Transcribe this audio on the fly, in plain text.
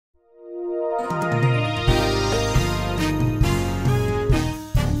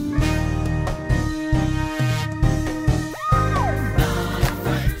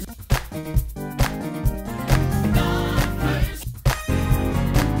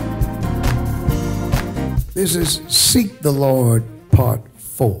This is Seek the Lord, Part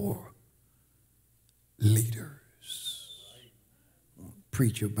 4, Leaders. I'll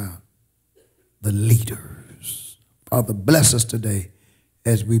preach about the leaders. Father, bless us today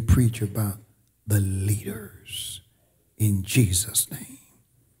as we preach about the leaders. In Jesus' name,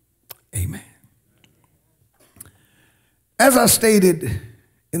 amen. As I stated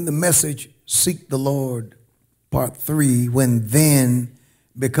in the message, Seek the Lord, Part 3, when then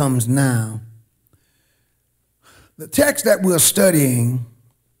becomes now, the text that we're studying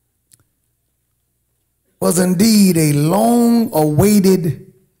was indeed a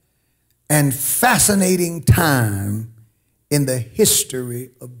long-awaited and fascinating time in the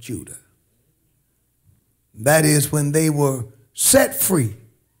history of Judah. That is when they were set free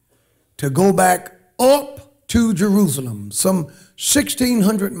to go back up to Jerusalem, some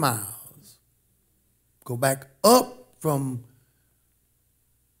 1,600 miles. Go back up from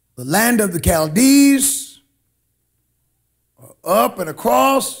the land of the Chaldees, up and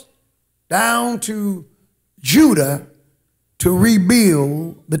across down to Judah to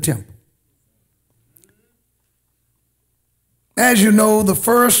rebuild the temple. As you know,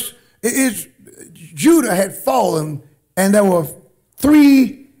 Judah had fallen, and there were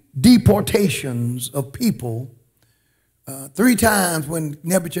 3 deportations of people 3 times when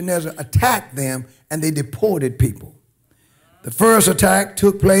Nebuchadnezzar attacked them, and they deported people. The first attack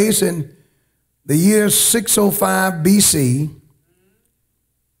took place in the year 605 BC,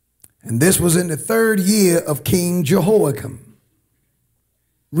 and this was in the 3rd year of King Jehoiakim.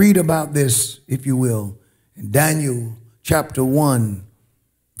 Read about this, if you will, in Daniel chapter 1,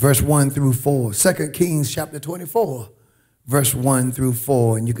 verse 1 through 4, 2 Kings chapter 24, verse 1 through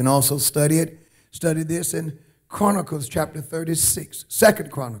 4, and you can also study this in Chronicles chapter 36, 2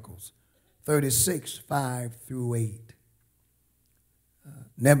 Chronicles 36, 5 through 8.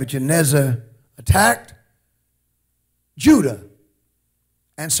 Nebuchadnezzar attacked Judah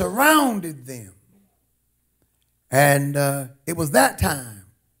and surrounded them. And it was that time,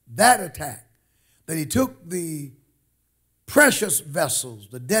 that attack, that he took the precious vessels,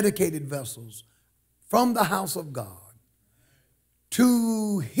 the dedicated vessels from the house of God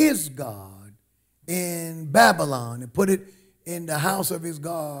to his God in Babylon and put it in the house of his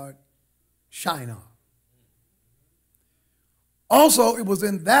God, Shinar. Also, it was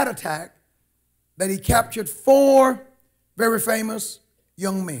in that attack that he captured 4 very famous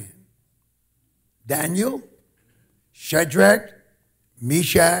young men: Daniel, Shadrach,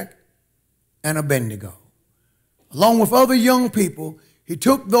 Meshach, and Abednego. Along with other young people, he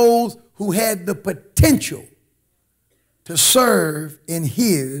took those who had the potential to serve in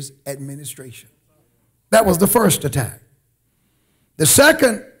his administration. That was the first attack. The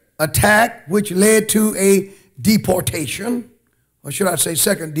second attack, which led to a deportation, or should I say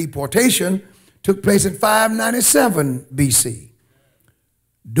second deportation, took place in 597 BC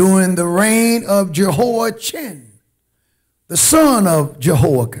during the reign of Jehoiachin, the son of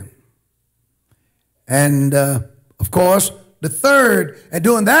Jehoiakim. And of course, the third, and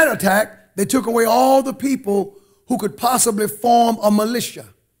during that attack, they took away all the people who could possibly form a militia,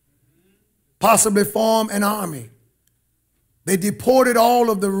 possibly form an army. They deported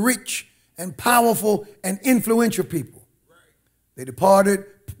all of the rich and powerful and influential people. They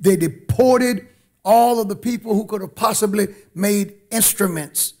deported all of the people who could have possibly made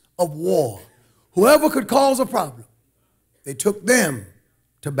instruments of war. Whoever could cause a problem, they took them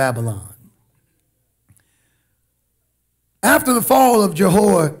to Babylon. After the fall of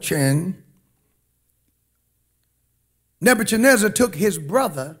Jehoiachin, Nebuchadnezzar took his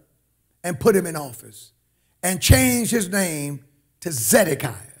brother and put him in office and changed his name to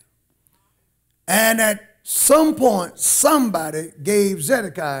Zedekiah. And at some point, somebody gave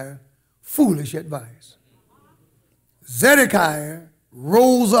Zedekiah foolish advice. Zedekiah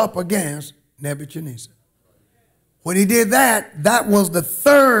rose up against Nebuchadnezzar. When he did that, that was the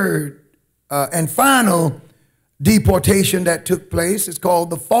third and final deportation that took place. It's called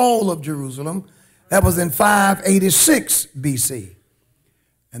the fall of Jerusalem. That was in 586 BC.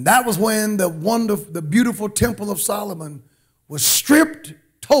 And that was when the beautiful Temple of Solomon was stripped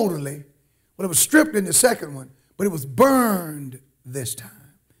totally. Well, it was stripped in the second one, but it was burned this time.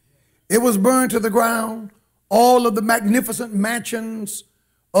 It was burned to the ground. All of the magnificent mansions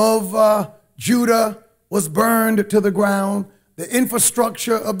of Judah was burned to the ground. The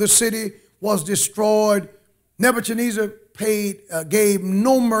infrastructure of the city was destroyed. Nebuchadnezzar gave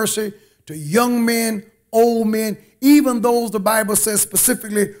no mercy to young men, old men, even those the Bible says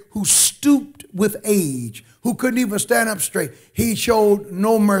specifically who stooped with age, who couldn't even stand up straight. He showed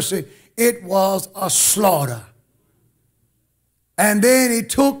no mercy. It was a slaughter. And then he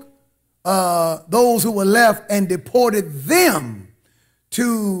took those who were left and deported them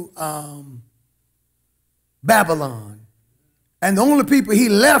to Babylon. And the only people he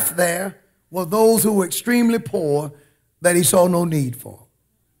left there were those who were extremely poor that he saw no need for.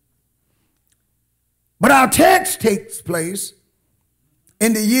 But our text takes place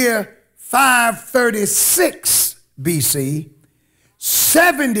in the year 536 BC,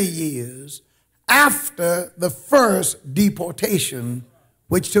 70 years after the first deportation,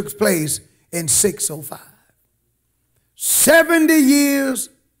 which took place in 605. 70 years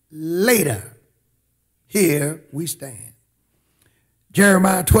later, here we stand.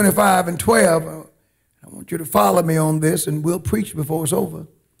 Jeremiah 25 and 12, I want you to follow me on this, and we'll preach before it's over.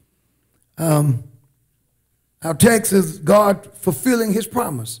 Our text is God fulfilling his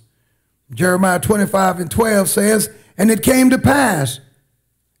promise. Jeremiah 25 and 12 says, and it came to pass,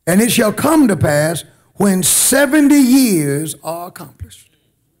 and it shall come to pass when 70 years are accomplished,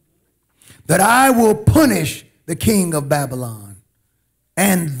 that I will punish the king of Babylon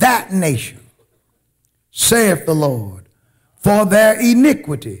and that nation, saith the Lord, for their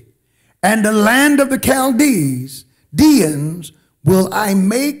iniquity, and the land of the Chaldeans will I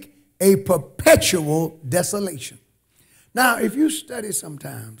make a perpetual desolation. Now, if you study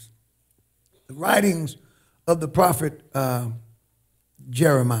sometimes the writings of the prophet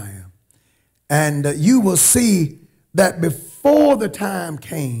Jeremiah, and you will see that before the time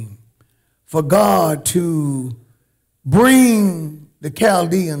came for God to bring the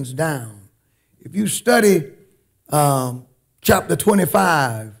Chaldeans down, if you study chapter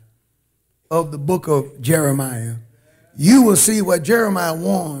 25 of the book of Jeremiah, you will see what Jeremiah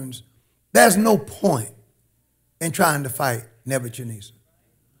warns. There's no point in trying to fight Nebuchadnezzar.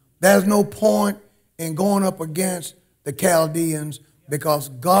 There's no point in going up against the Chaldeans, because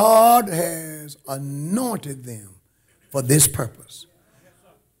God has anointed them for this purpose.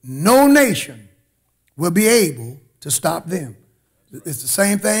 No nation will be able to stop them. It's the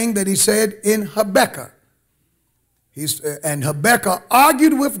same thing that he said in Habakkuk. And Habakkuk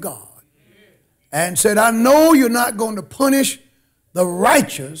argued with God and said, I know you're not going to punish the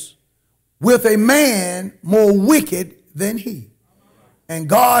righteous with a man more wicked than he. And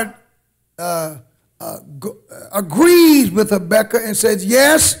God agrees with Habakkuk and says,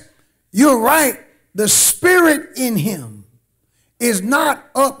 yes, you're right. The spirit in him is not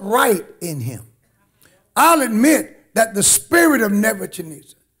upright in him. I'll admit that the spirit of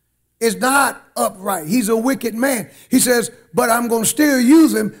Nebuchadnezzar is not upright. He's a wicked man. He says, but I'm going to still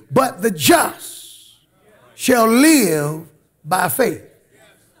use him, but the just shall live by faith.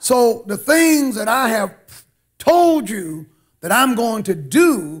 So the things that I have told you that I'm going to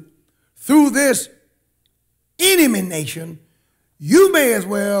do through this enemy nation, you may as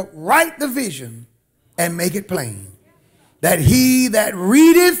well write the vision and make it plain, that he that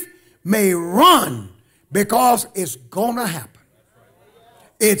readeth may run, because it's going to happen.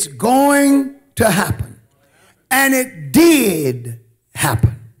 It's going to happen. And it did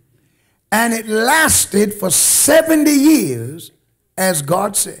happen. And it lasted for 70 years, as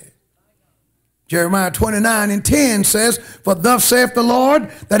God said. Jeremiah 29 and 10 says, for thus saith the Lord,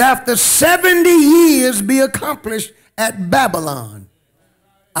 that after 70 years be accomplished at Babylon,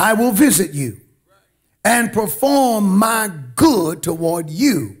 I will visit you and perform my good toward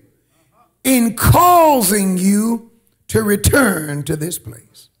you in causing you to return to this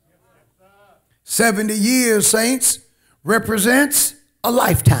place. 70 years, saints, represents a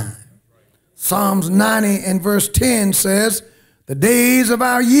lifetime. Psalms 90 and verse 10 says, the days of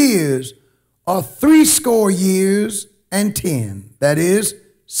our years are 80 years and 10, that is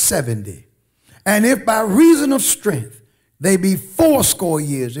 70. And if by reason of strength they be 80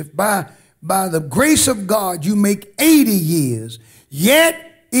 years, if by the grace of God you make 80 years,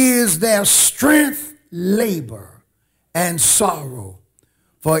 yet is their strength labor and sorrow,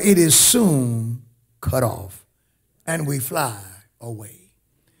 for it is soon cut off, and we fly away.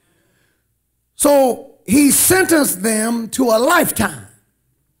 So he sentenced them to a lifetime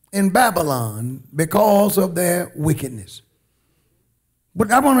in Babylon because of their wickedness.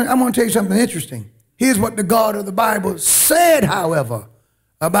 But I want to tell you something interesting. Here's what the God of the Bible said, however,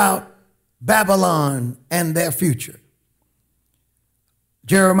 about Babylon and their future.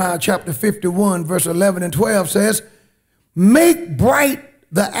 Jeremiah chapter 51, verse 11 and 12 says, make bright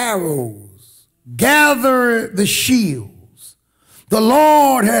the arrows, gather the shields. The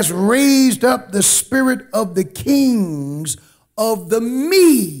Lord has raised up the spirit of the kings of the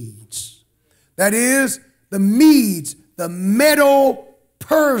Medes That is the Medes, the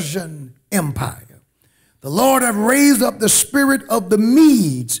Medo-Persian Empire. The Lord hath raised up the spirit of the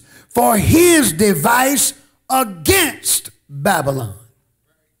Medes for his device against Babylon,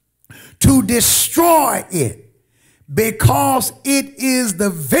 to destroy it, because it is the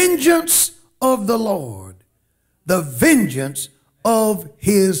vengeance of the Lord, the vengeance of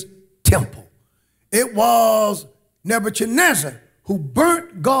his temple. It was Nebuchadnezzar who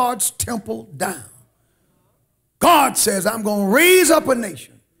burnt God's temple down. God says, I'm going to raise up a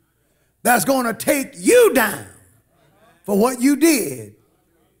nation that's going to take you down for what you did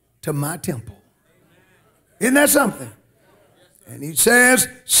to my temple. Isn't that something? And he says,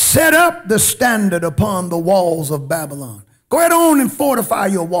 set up the standard upon the walls of Babylon. Go ahead on and fortify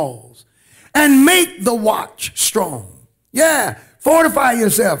your walls and make the watch strong. Yeah, fortify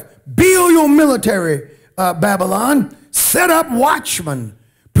yourself. Build your military, Babylon. Set up watchmen.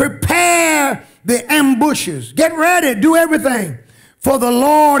 Prepare the ambushes. Get ready. Do everything. For the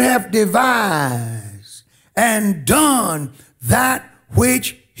Lord hath devised and done that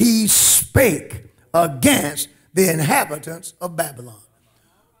which he spake against the inhabitants of Babylon.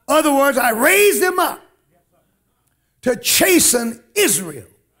 In other words, I raised them up to chasten Israel.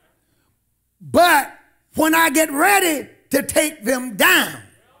 But when I get ready to take them down,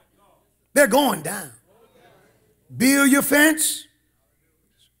 they're going down. Build your fence,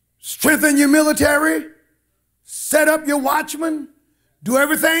 strengthen your military, set up your watchmen, do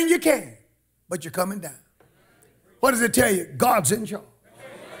everything you can, but you're coming down. What does it tell you? God's in charge.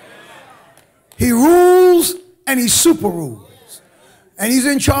 He rules and he super rules. And he's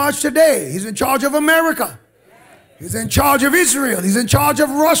in charge today. He's in charge of America. He's in charge of Israel. He's in charge of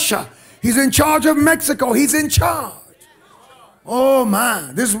Russia. He's in charge of Mexico. He's in charge. Oh my,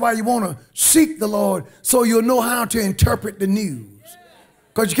 this is why you want to seek the Lord, so you'll know how to interpret the news.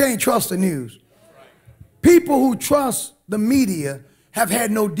 Because you can't trust the news. People who trust the media have had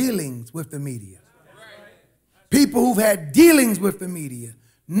no dealings with the media. People who've had dealings with the media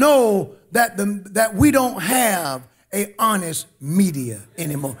know that we don't have an honest media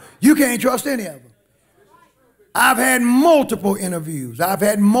anymore. You can't trust any of them. I've had multiple interviews. I've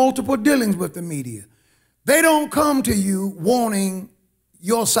had multiple dealings with the media. They don't come to you wanting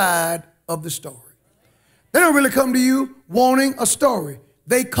your side of the story. They don't really come to you wanting a story.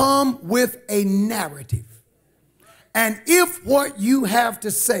 They come with a narrative. And if what you have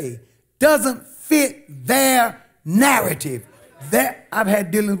to say doesn't fit their narrative, that I've had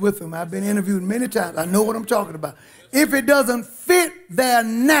dealings with them. I've been interviewed many times. I know what I'm talking about. If it doesn't fit their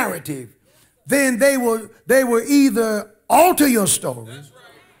narrative, then they will either alter your story,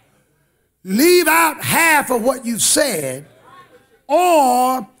 leave out half of what you've said,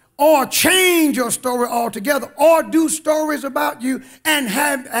 or change your story altogether, or do stories about you and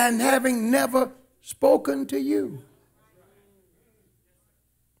having never spoken to you.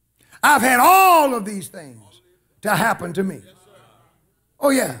 I've had all of these things to happen to me. Oh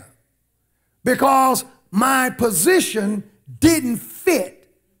yeah, because my position didn't fit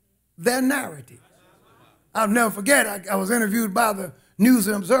their narrative. I'll never forget, I was interviewed by the News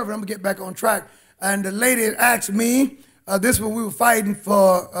and Observer. I'm going to get back on track. And the lady asked me, this was when we were fighting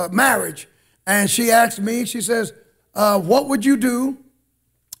for marriage. And she asked me, she says, what would you do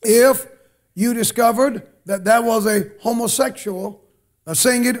if you discovered that there was a homosexual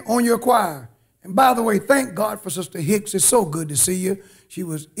singing on your choir? And by the way, thank God for Sister Hicks. It's so good to see you. She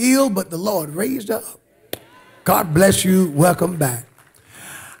was ill, but the Lord raised her up. God bless you. Welcome back.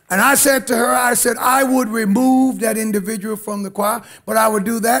 And I said to her, I said, I would remove that individual from the choir, but I would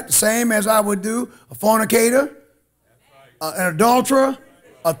do that the same as I would do a fornicator, an adulterer,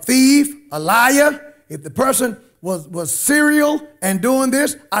 a thief, a liar. If the person was serial and doing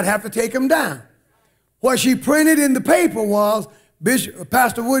this, I'd have to take him down. What she printed in the paper was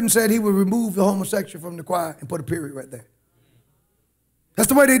Pastor Wooden said he would remove the homosexual from the choir and put a period right there. That's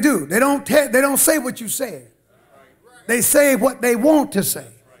the way they do. They don't say what you said. They say what they want to say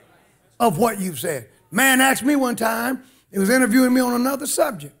of what you've said. Man asked me one time, he was interviewing me on another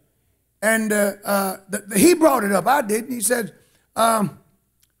subject, and he brought it up. I didn't. He said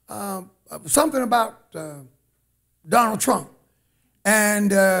something about Donald Trump.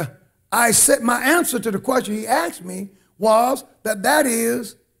 And I said my answer to the question he asked me was that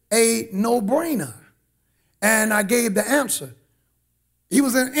is a no-brainer. And I gave the answer. He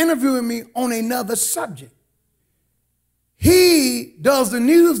was interviewing me on another subject. He does the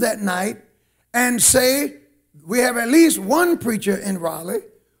news that night and say, we have at least one preacher in Raleigh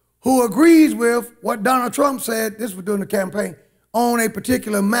who agrees with what Donald Trump said, this was during the campaign, on a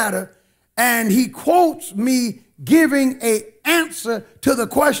particular matter. And he quotes me giving an answer to the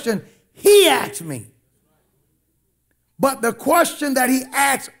question he asked me. But the question that he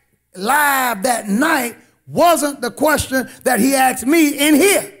asked live that night wasn't the question that he asked me in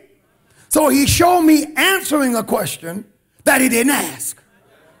here. So he showed me answering a question that he didn't ask.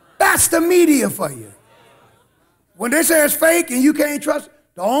 That's the media for you. When they say it's fake and you can't trust,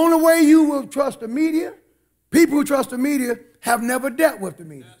 the only way you will trust the media, people who trust the media have never dealt with the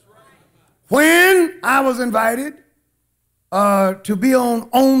media. When I was invited to be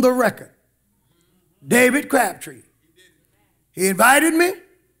on the record, David Crabtree, he invited me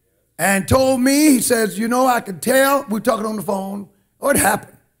and told me, he says, you know, I could tell, we're talking on the phone, what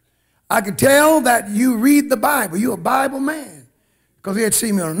happened? I could tell that you read the Bible. You're a Bible man. Because he had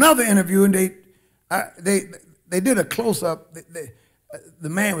seen me on another interview, and they did a close-up. The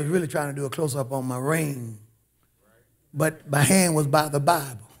man was really trying to do a close-up on my ring, but my hand was by the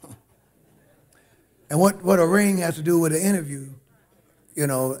Bible. And what a ring has to do with an interview, you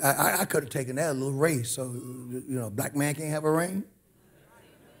know, I could have taken that a little race. So, you know, black man can't have a ring.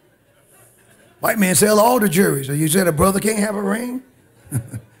 White man sell all the jewelry. So you said a brother can't have a ring?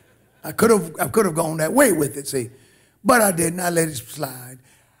 I could have gone that way with it, see. But I didn't. I let it slide.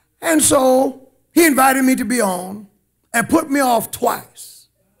 And so he invited me to be on and put me off twice.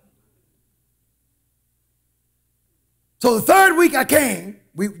 So the third week I came,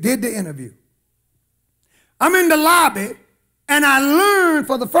 we did the interview. I'm in the lobby, and I learned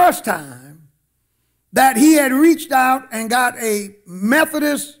for the first time that he had reached out and got a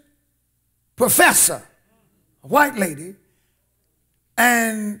Methodist professor, a white lady,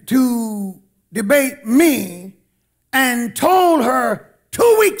 and to debate me, and told her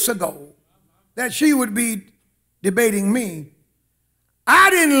 2 weeks ago that she would be debating me. I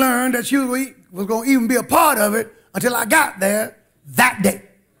didn't learn that she was going to even be a part of it until I got there that day.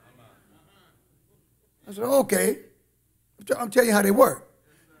 I said, okay, I'll tell you how they work.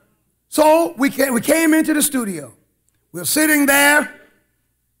 So we came into the studio. We were sitting there,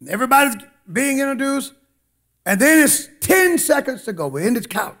 everybody's being introduced, and then it's 10 seconds to go. We're in this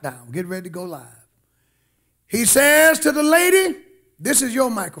countdown, getting ready to go live. He says to the lady, this is your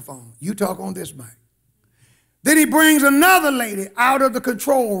microphone. You talk on this mic. Then he brings another lady out of the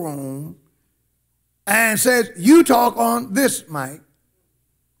control room and says, you talk on this mic,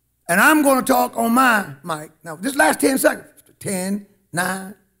 and I'm going to talk on my mic. Now, this last 10 seconds, 10,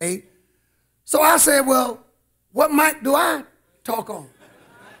 9, 8. So I said, well, what mic do I talk on?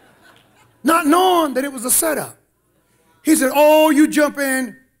 Not knowing that it was a setup. He said, oh, you jump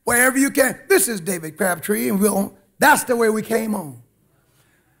in wherever you can. This is David Crabtree, and that's the way we came on.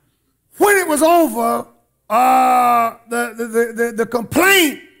 When it was over, the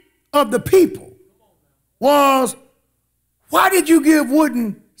complaint of the people was, why did you give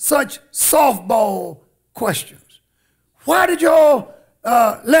Wooden such softball questions? Why did y'all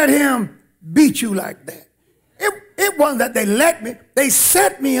let him beat you like that? It wasn't that they let me. They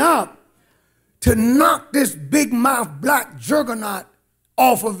set me up to knock this big mouth black juggernaut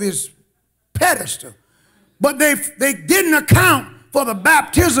off of his pedestal. But they didn't account for the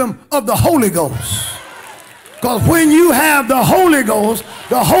baptism of the Holy Ghost. Because when you have the Holy Ghost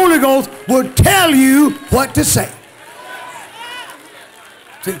will tell you what to say.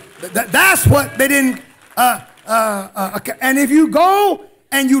 See, that's what they didn't, and if you go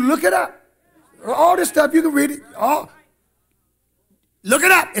and you look it up, all this stuff, you can read it, look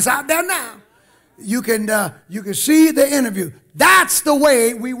it up, it's out there now. You can see the interview. That's the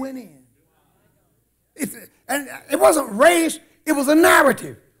way we went in. And it wasn't race, it was a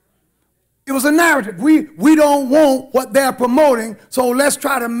narrative. It was a narrative. We don't want what they're promoting, so let's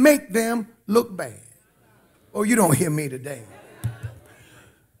try to make them look bad. Oh, you don't hear me today.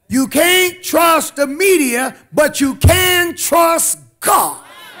 You can't trust the media, but you can trust God.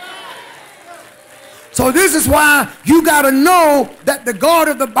 So this is why you got to know that the God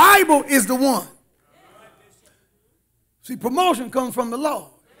of the Bible is the one. See, promotion comes from the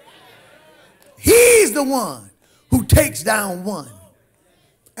Lord. He's the one who takes down one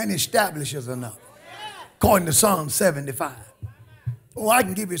and establishes another, according to Psalm 75. Oh, I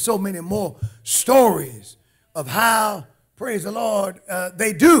can give you so many more stories of how, praise the Lord,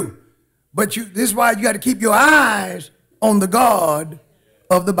 they do. But this is why you got to keep your eyes on the God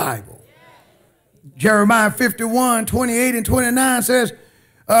of the Bible. Jeremiah 51, 28 and 29 says,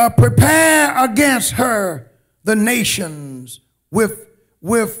 prepare against her the nations with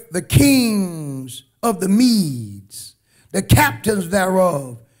the kings of the Medes, the captains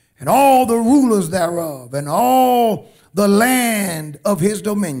thereof, and all the rulers thereof, and all the land of his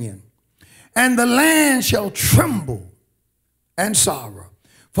dominion. And the land shall tremble and sorrow,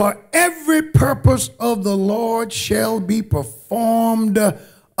 for every purpose of the Lord shall be performed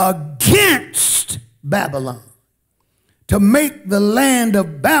against Babylon, to make the land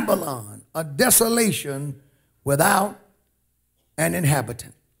of Babylon a desolation without an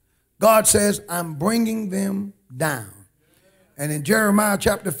inhabitant. God says, I'm bringing them down. And in Jeremiah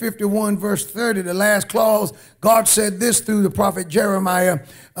chapter 51, verse 30, the last clause, God said this through the prophet Jeremiah,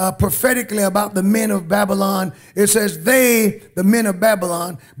 prophetically about the men of Babylon. It says, they, the men of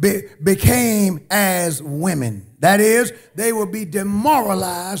Babylon, became as women. That is, they will be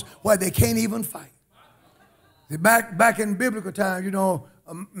demoralized where they can't even fight. Back in biblical times, you know,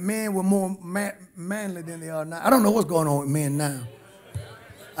 men were more manly than they are now. I don't know what's going on with men now.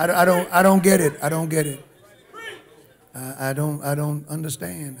 I don't get it. I don't get it. I don't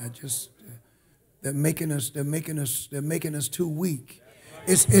understand. They're making us too weak.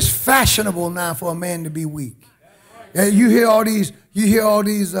 It's fashionable now for a man to be weak. You hear all these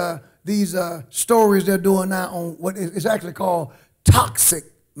stories they're doing now on what is actually called toxic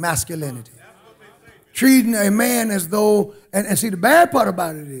masculinity. Treating a man as though, and see, the bad part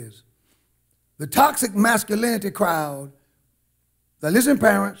about it is the toxic masculinity crowd. Now listen,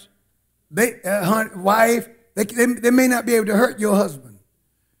 parents, wife, they may not be able to hurt your husband.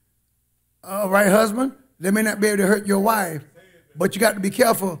 All right, husband, they may not be able to hurt your wife, but you got to be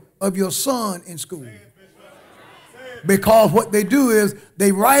careful of your son in school. Because what they do is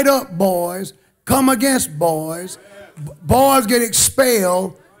they write up boys, come against boys, boys get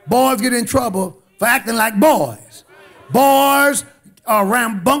expelled, boys get in trouble for acting like boys. Boys are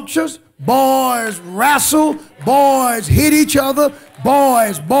rambunctious, boys wrestle, boys hit each other,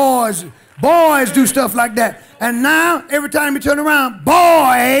 boys do stuff like that. And now, every time you turn around,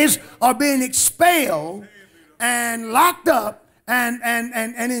 boys are being expelled and locked up and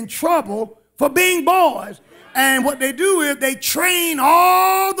in trouble for being boys. And what they do is they train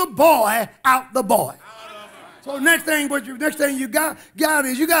all the boy out the boy. So next thing you got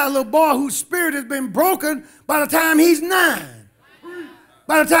is you got a little boy whose spirit has been broken by the time he's 9.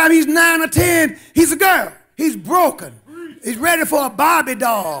 By the time he's 9 or 10, he's a girl. He's broken. He's ready for a Barbie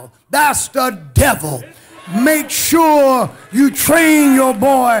doll. That's the devil. Make sure you train your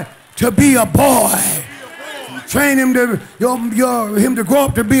boy to be a boy. Train him to him to grow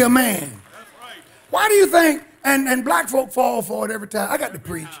up to be a man. Why do you think, and black folk fall for it every time, I got to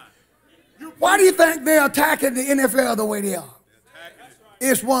preach. Why do you think they're attacking the NFL the way they are?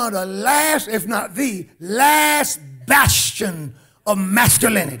 It's one of the last, if not the last bastion of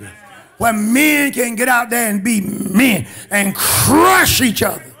masculinity, where men can get out there and be men and crush each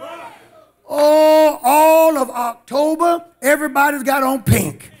other. Oh, all of October, everybody's got on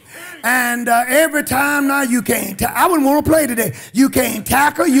pink. And every time now you can't, I wouldn't want to play today. You can't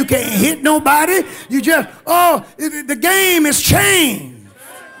tackle, you can't hit nobody. You just, the game is changed.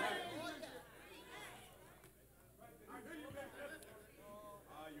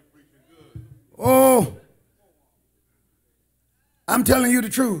 Oh, I'm telling you the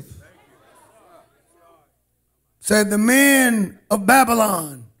truth. Said the men of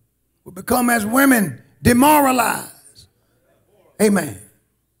Babylon will become as women, demoralized. Amen.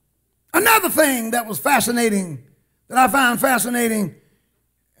 Another thing that was fascinating, that I found fascinating,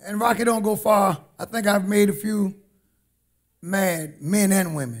 and Rocky don't go far, I think I've made a few mad, men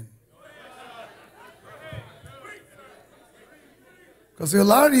and women. Because a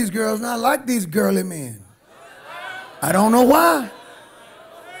lot of these girls not like these girly men. I don't know why.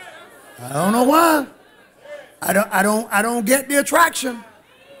 I don't know why. I don't get the attraction.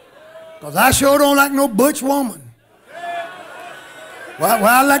 Because I sure don't like no butch woman. What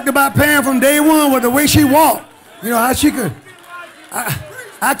I liked about Pam from day one was the way she walked. You know, how she could.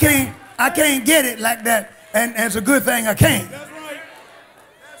 I can't get it like that. And it's a good thing I can't.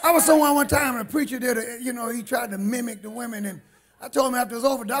 I was somewhere one time and a preacher did, he tried to mimic the women. And I told him after it was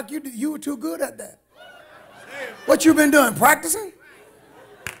over, Doc, you were too good at that. What you been doing, practicing?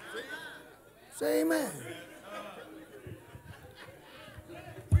 Say amen.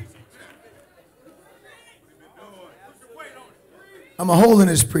 I'm a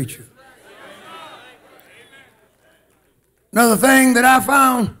holiness preacher. Another thing that I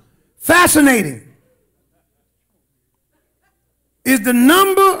found fascinating is the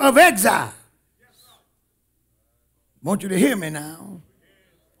number of exiles. I want you to hear me now.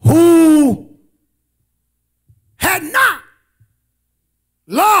 Who had not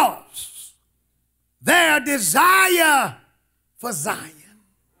lost their desire for Zion.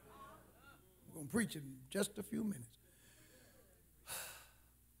 I'm going to preach in just a few minutes.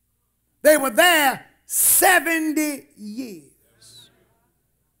 They were there 70 years.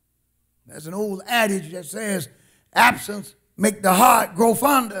 There's an old adage that says absence make the heart grow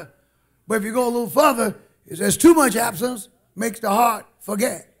fonder. But if you go a little further, it says too much absence makes the heart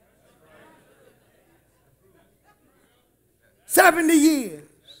forget. 70 years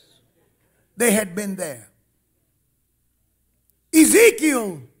they had been there.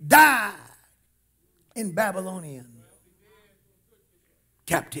 Ezekiel died in Babylonian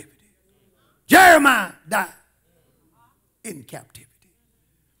captivity. Jeremiah died in captivity.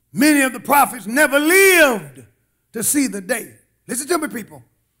 Many of the prophets never lived to see the day. Listen to me, people.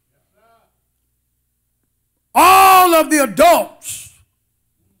 All of the adults,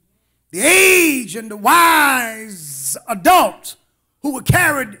 the aged and the wise adults who were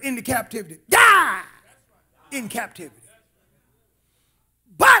carried into captivity, died in captivity.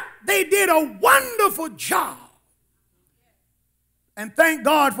 But they did a wonderful job. And thank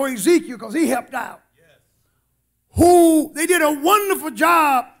God for Ezekiel, because he helped out. They did a wonderful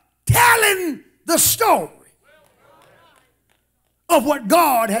job telling the story of what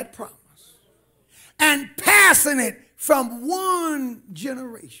God had promised and passing it from one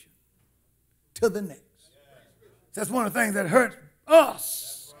generation to the next. That's one of the things that hurts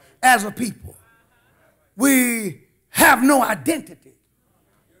us as a people. We have no identity.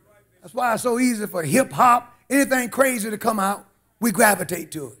 That's why it's so easy for hip hop, anything crazy to come out, we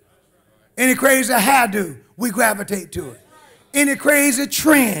gravitate to it. Any crazy hairdo, we gravitate to it. Any crazy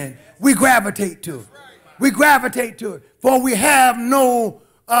trend, we gravitate to it. We gravitate to it, for we have no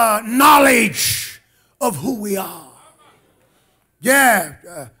knowledge of who we are.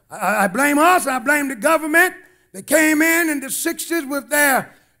 Yeah, I blame us, I blame the government. They came in the 60s with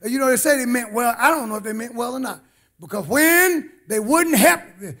their, they say they meant well. I don't know if they meant well or not. Because when they wouldn't help,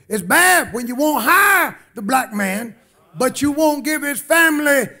 it's bad when you won't hire the black man, but you won't give his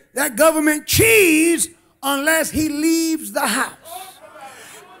family that government cheese unless he leaves the house.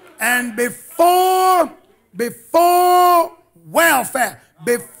 And before welfare,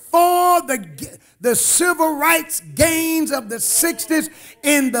 before the civil rights gains of the 60s,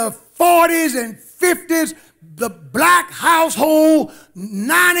 in the 40s and 50s, the black household,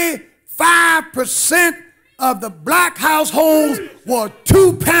 95% of the black households were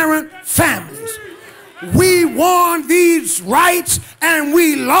two-parent families. We won these rights and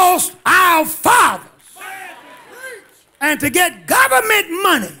we lost our fathers. And to get government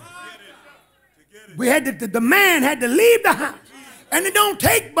money, the man had to leave the house. And it don't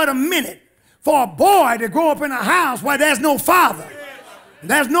take but a minute for a boy to grow up in a house where there's no father.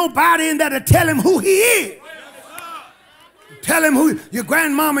 There's nobody in there to tell him who he is. Tell him who your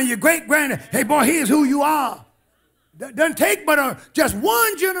grandmama, your great-granddad, hey boy, here's who you are. That doesn't take but just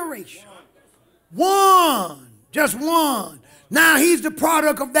one generation. Just one. Now he's the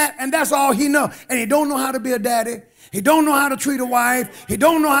product of that, and that's all he knows. And he don't know how to be a daddy. He don't know how to treat a wife. He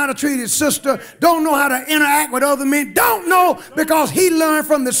don't know how to treat his sister. Don't know how to interact with other men. Don't know because he learned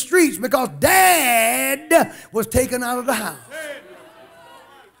from the streets, because dad was taken out of the house.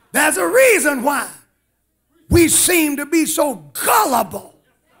 There's a reason why we seem to be so gullible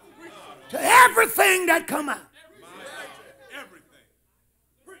to everything that come out.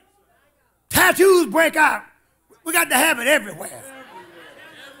 Tattoos break out. We got to have it everywhere.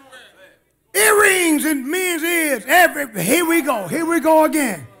 Earrings in men's ears. Here we go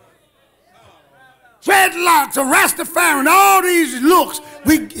again. Dreadlocks, a Rastafarian, all these looks.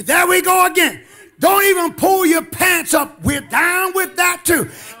 There we go again. Don't even pull your pants up. We're down with that too.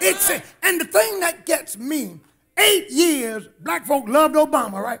 And the thing that gets me, 8 years, black folk loved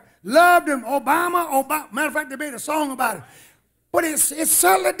Obama, right? Loved him, Obama. Matter of fact, they made a song about it. But it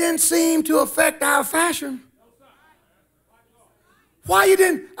certainly didn't seem to affect our fashion. Why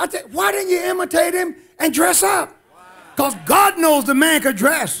didn't you imitate him and dress up? Because God knows the man could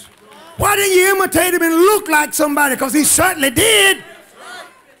dress. Why didn't you imitate him and look like somebody? Because he certainly did.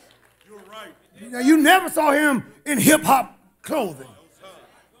 You're right. You never saw him in hip-hop clothing.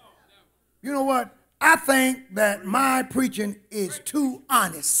 You know what? I think that my preaching is too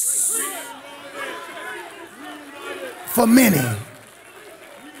honest for many.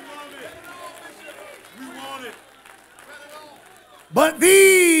 But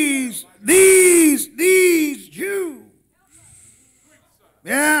these Jews,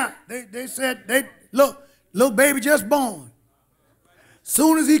 yeah, they said, look, little baby just born.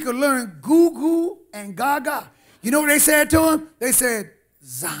 Soon as he could learn goo-goo and gaga, you know what they said to him? They said,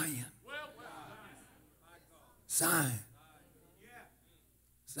 Zion. Zion.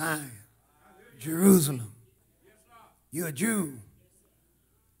 Zion. Jerusalem. You're a Jew.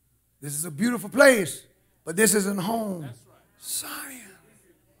 This is a beautiful place, but this isn't home. Zion.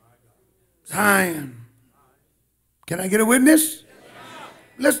 Zion. Can I get a witness?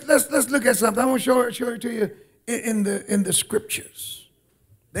 Let's look at something. I want to show it to you in the scriptures.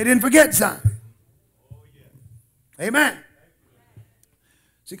 They didn't forget Zion. Amen.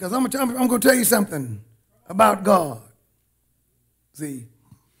 See, because I'm going to tell you something about God. See,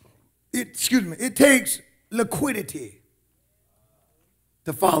 it takes liquidity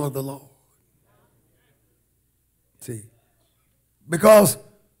to follow the Lord. See, because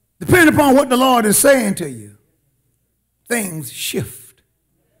depending upon what the Lord is saying to you, things shift,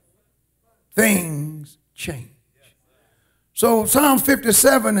 things change. So Psalm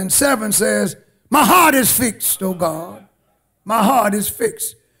 57:7 says, my heart is fixed, O God. My heart is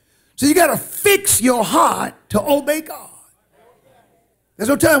fixed. So you got to fix your heart to obey God. There's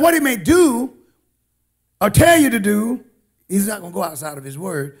no telling what he may do or tell you to do. He's not going to go outside of his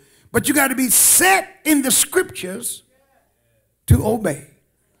word. But you got to be set in the scriptures to obey.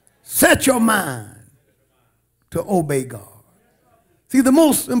 Set your mind to obey God. See, the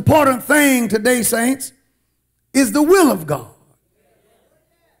most important thing today, saints, is the will of God.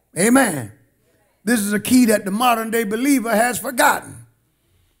 Amen. This is a key that the modern day believer has forgotten.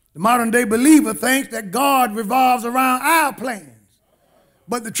 The modern day believer thinks that God revolves around our plans.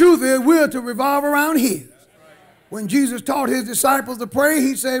 But the truth is we're to revolve around his. When Jesus taught his disciples to pray,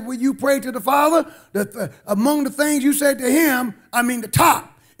 he said, when you pray to the Father, among the things you said to him, the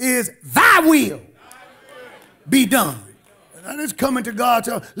top is thy will be done. I'm just coming to God,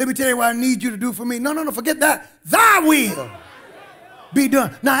 so let me tell you what I need you to do for me. No, forget that. Thy will be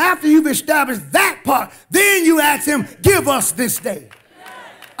done. Now, after you've established that part, then you ask him, give us this day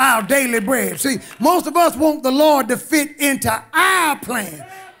our daily bread. See, most of us want the Lord to fit into our plan,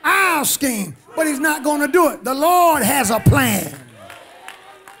 our scheme, but he's not going to do it. The Lord has a plan.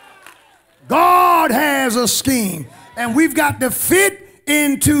 God has a scheme, and we've got to fit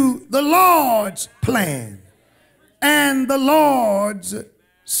into the Lord's plan and the Lord's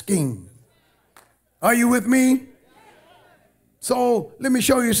scheme. Are you with me? So let me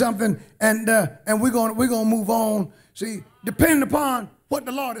show you something, and we're gonna move on. See, depending upon what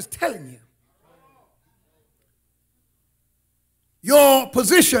the Lord is telling you, your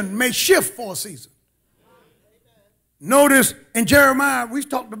position may shift for a season. Notice in Jeremiah, we've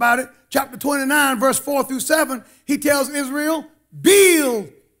talked about it, chapter 29, verse 4-7, he tells Israel, build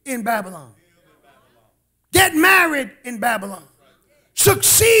in Babylon. Get married in Babylon.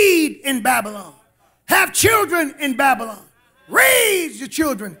 Succeed in Babylon. Have children in Babylon. Raise your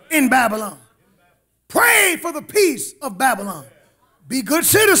children in Babylon. Pray for the peace of Babylon. Be good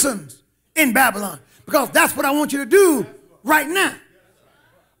citizens in Babylon, because that's what I want you to do right now.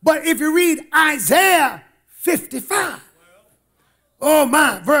 But if you read Isaiah 55, oh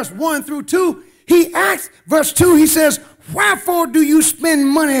my, verse 1-2, he asks, verse 2, he says, wherefore do you spend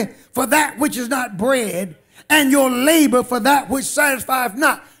money for that which is not bread, and your labor for that which satisfieth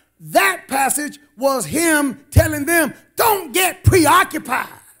not? That passage was him telling them, don't get preoccupied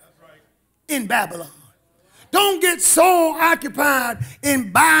in Babylon. Don't get so occupied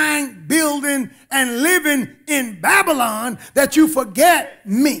in buying, building, and living in Babylon that you forget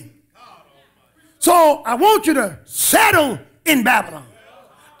me. So I want you to settle in Babylon.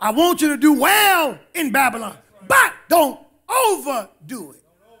 I want you to do well in Babylon, but don't overdo it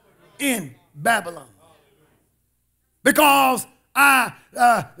in Babylon. Because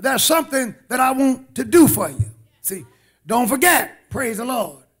there's something that I want to do for you. See, don't forget, praise the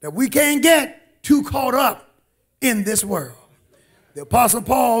Lord, that we can't get too caught up in this world. The Apostle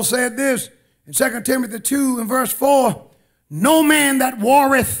Paul said this in 2 Timothy 2 and verse 4, no man that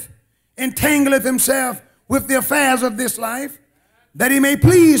warreth entangleth himself with the affairs of this life, that he may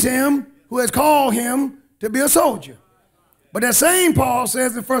please him who has called him to be a soldier. But that same Paul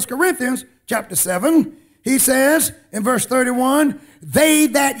says in 1 Corinthians chapter 7, he says in verse 31, they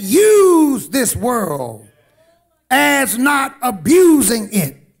that use this world as not abusing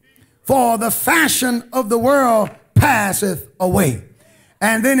it, for the fashion of the world passeth away.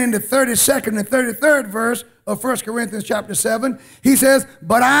 And then in the 32nd and 33rd verse of 1 Corinthians chapter 7, he says,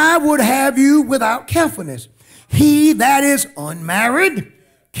 but I would have you without carefulness. He that is unmarried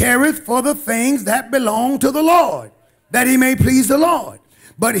careth for the things that belong to the Lord, that he may please the Lord.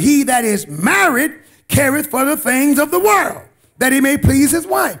 But he that is married careth for the things of the world, that he may please his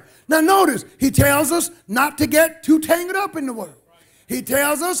wife. Now notice, he tells us not to get too tangled up in the world. He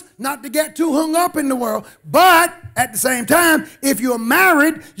tells us not to get too hung up in the world. But at the same time, if you're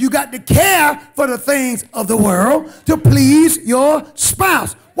married, you got to care for the things of the world to please your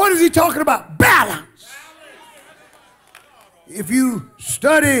spouse. What is he talking about? Balance. If you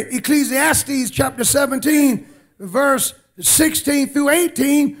study Ecclesiastes chapter 17, verse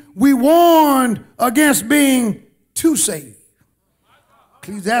 16-18, we warned against being too saved.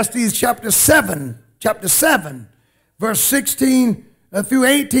 Ecclesiastes chapter 7, verse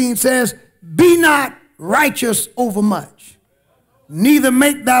 16-18 says, be not righteous over much, neither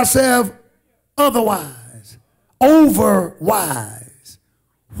make thyself otherwise. over wise.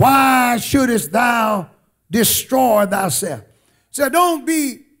 Why shouldest thou destroy thyself? So don't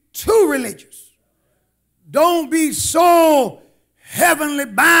be too religious. Don't be so heavenly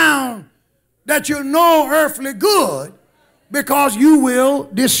bound that you're no earthly good, because you will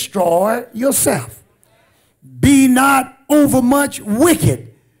destroy yourself. Be not overmuch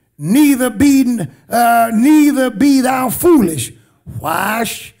wicked, neither be thou foolish. Why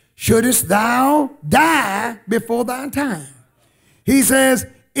shouldest thou die before thy time? He says,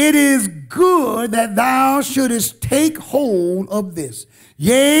 it is good that thou shouldest take hold of this.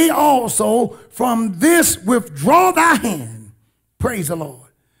 Yea, also from this withdraw thy hand. Praise the Lord.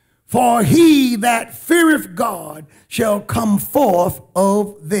 For he that feareth God shall come forth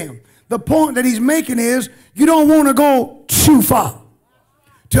of them. The point that he's making is you don't want to go too far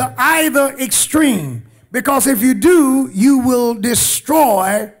to either extreme, because if you do, you will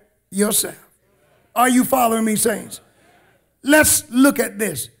destroy yourself. Are you following me, saints? Let's look at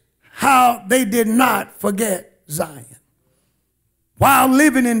this, how they did not forget Zion. While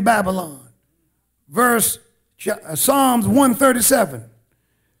living in Babylon, Psalms 137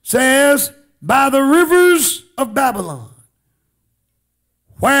 says, by the rivers of Babylon,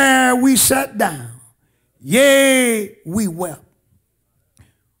 where we sat down, yea, we wept,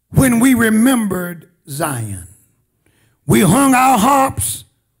 when we remembered Zion. We hung our harps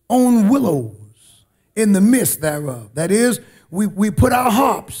on willows in the midst thereof. That is, we put our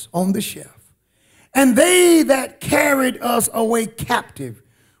harps on the shelf. And they that carried us away captive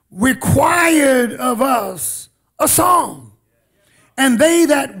required of us a song. And they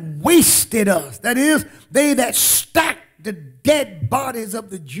that wasted us, that is, they that stacked the dead bodies of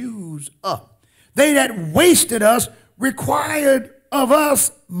the Jews up, they that wasted us required of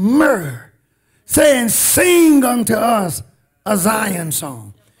us myrrh, saying, sing unto us a Zion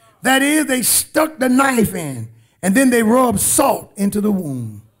song. That is, they stuck the knife in, and then they rubbed salt into the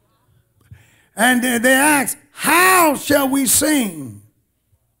wound. And they asked, how shall we sing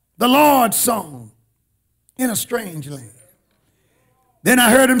the Lord's song in a strange land? Then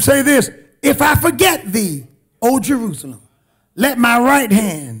I heard him say this, if I forget thee, O Jerusalem, let my right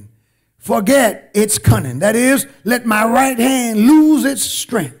hand forget its cunning. That is, let my right hand lose its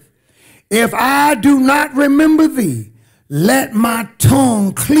strength. If I do not remember thee, let my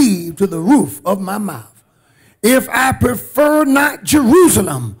tongue cleave to the roof of my mouth. If I prefer not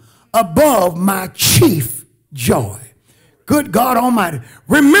Jerusalem above my chief joy. Good God Almighty.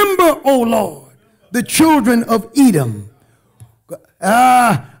 Remember, O Lord, the children of Edom,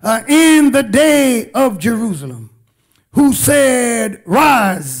 in the day of Jerusalem, who said,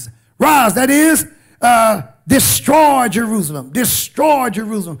 rise, rise, that is, destroy Jerusalem, destroy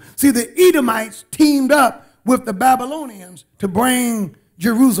Jerusalem. See, the Edomites teamed up with the Babylonians to bring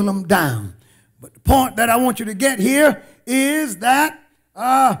Jerusalem down. But the point that I want you to get here is that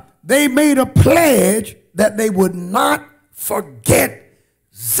they made a pledge that they would not forget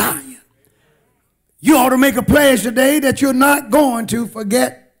Zion. You ought to make a pledge today that you're not going to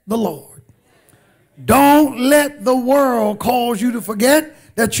forget the Lord. Don't let the world cause you to forget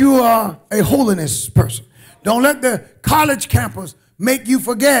that you are a holiness person. Don't let the college campus make you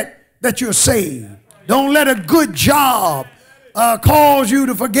forget that you're saved. Don't let a good job cause you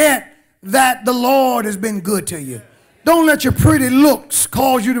to forget that the Lord has been good to you. Don't let your pretty looks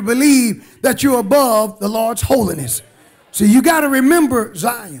cause you to believe that you're above the Lord's holiness. So you got to remember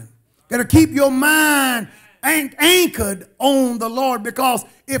Zion. Got to keep your mind anchored on the Lord, because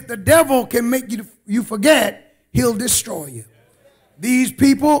if the devil can make you forget, he'll destroy you. These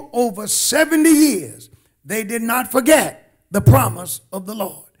people, over 70 years, they did not forget the promise of the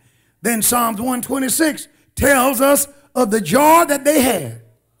Lord. Then Psalms 126 tells us of the joy that they had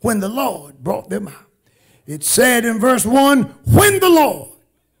when the Lord brought them out. It said in verse 1, when the Lord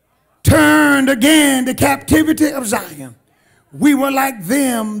turned again the captivity of Zion, we were like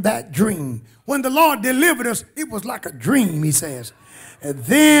them that dream. When the Lord delivered us, it was like a dream, he says. And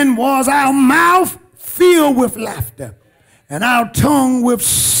then was our mouth filled with laughter, and our tongue with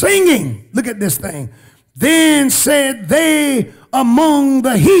singing. Look at this thing. Then said they among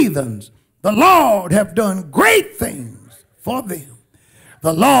the heathens, the Lord hath done great things for them.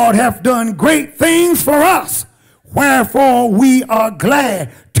 The Lord hath done great things for us, wherefore we are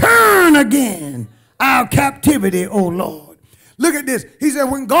glad. Turn again our captivity, O Lord. Look at this. He said,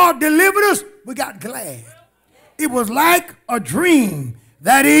 when God delivered us, we got glad. It was like a dream.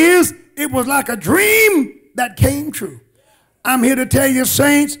 That is, it was like a dream that came true. I'm here to tell you,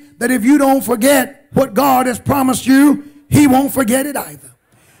 saints, that if you don't forget what God has promised you, he won't forget it either.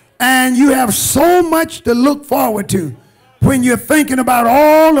 And you have so much to look forward to when you're thinking about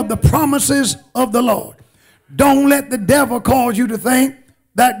all of the promises of the Lord. Don't let the devil cause you to think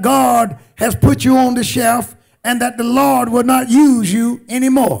that God has put you on the shelf and that the Lord will not use you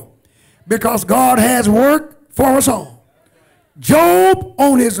anymore, because God has work for us all. Job,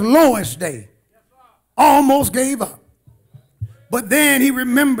 on his lowest day, almost gave up. But then he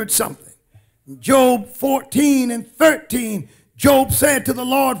remembered something. Job 14:13, Job said to the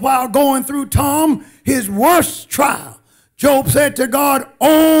Lord while going through his worst trial, Job said to God,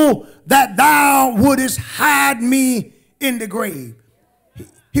 "Oh, that thou wouldest hide me in the grave."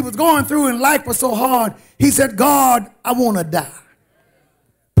 He was going through and life was so hard. He said, "God, I want to die.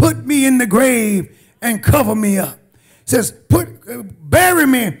 Put me in the grave and cover me up." He says, bury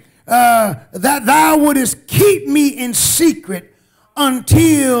me, that thou wouldest keep me in secret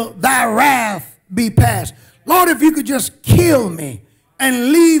until thy wrath be past. Lord, if you could just kill me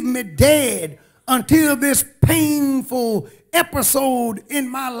and leave me dead until this painful episode in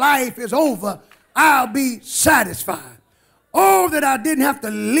my life is over, I'll be satisfied. Oh, that I didn't have to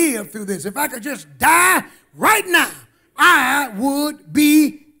live through this. If I could just die right now, I would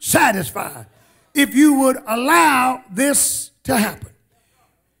be satisfied. If you would allow this to happen.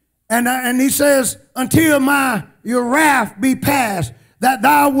 And he says, until your wrath be past, that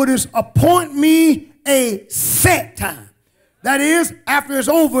thou wouldest appoint me a set time. That is, after it's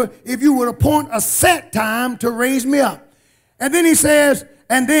over, if you would appoint a set time to raise me up. And then he says,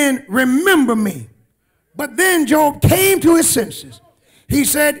 and then remember me. But then Job came to his senses. He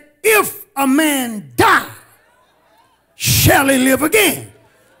said, if a man die, shall he live again?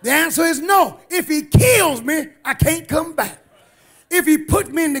 The answer is no. If he kills me, I can't come back. If he puts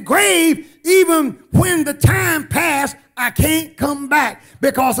me in the grave, even when the time passed, I can't come back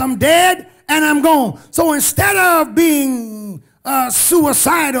because I'm dead and I'm gone. So instead of being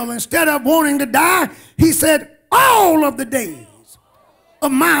suicidal, instead of wanting to die, he said, all of the days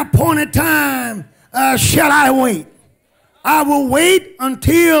of my appointed time shall I wait. I will wait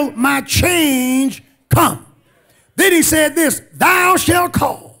until my change come. Then he said this, thou shalt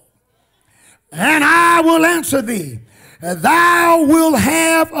call, and I will answer thee. Thou wilt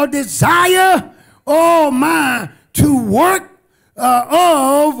have a desire, oh my, to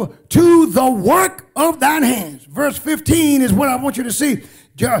the work of thine hands. Verse 15 is what I want you to see.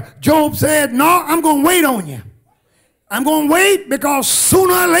 Job said, no, I'm going to wait on you. I'm going to wait because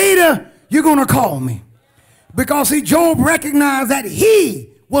sooner or later you're going to call me. Because see, Job recognized that he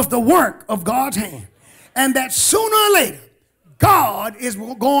was the work of God's hand. And that sooner or later, God is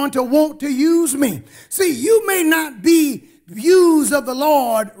going to want to use me. See, you may not be used of the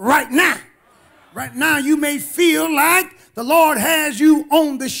Lord right now. Right now, you may feel like the Lord has you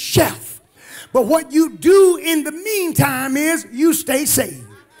on the shelf. But what you do in the meantime is you stay saved.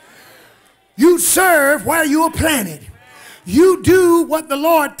 You serve where you are planted. You do what the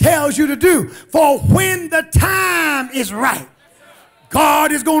Lord tells you to do. For when the time is right,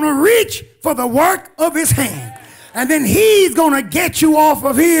 God is going to reach for the work of his hand. And then he's going to get you off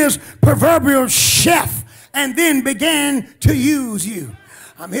of his proverbial shelf and then begin to use you.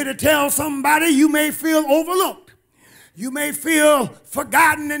 I'm here to tell somebody, you may feel overlooked. You may feel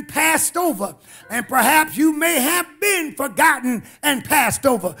forgotten and passed over. And perhaps you may have been forgotten and passed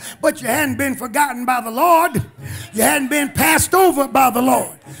over. But you hadn't been forgotten by the Lord. You hadn't been passed over by the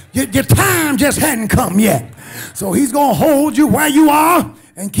Lord. Your time just hadn't come yet. So he's going to hold you where you are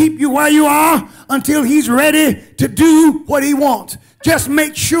and keep you where you are until he's ready to do what he wants. Just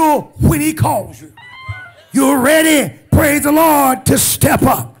make sure when he calls you, you're ready, praise the Lord, to step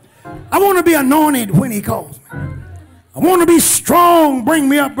up. I want to be anointed when he calls me. I want to be strong, bring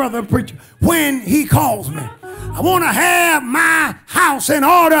me up, brother preacher, when he calls me. I want to have my house in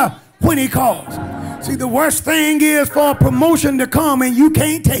order when he calls. See, the worst thing is for a promotion to come and you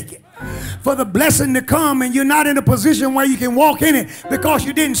can't take it. For the blessing to come and you're not in a position where you can walk in it because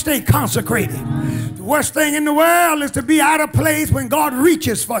you didn't stay consecrated. The worst thing in the world is to be out of place when God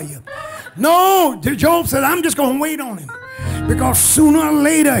reaches for you. No, Job said, I'm just going to wait on him because sooner or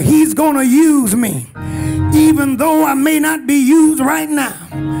later he's going to use me. Even though I may not be used right now,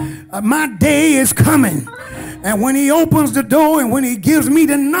 my day is coming. And when he opens the door and when he gives me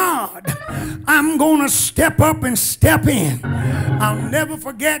the nod, I'm going to step up and step in. I'll never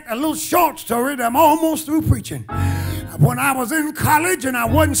forget a little short story that I'm almost through preaching. When I was in college and I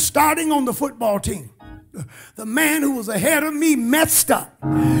wasn't starting on the football team, the man who was ahead of me messed up.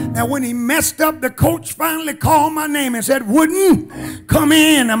 And when he messed up, the coach finally called my name and said, Wooden, come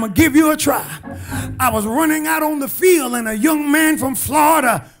in. I'm going to give you a try. I was running out on the field and a young man from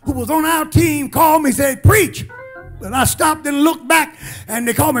Florida who was on our team called me and said, preach. And I stopped and looked back and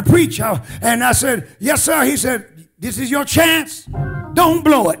they called me preach. And I said, yes, sir. He said, this is your chance. Don't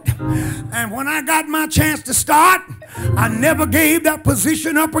blow it. And when I got my chance to start, I never gave that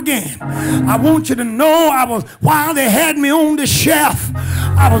position up again. I want you to know while they had me on the shelf,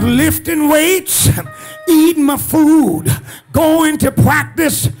 I was lifting weights, eating my food, going to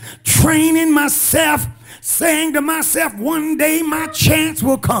practice, training myself, saying to myself, one day my chance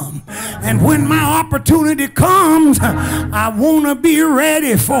will come. And when my opportunity comes, I want to be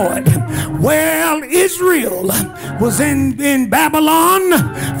ready for it. Well, Israel was in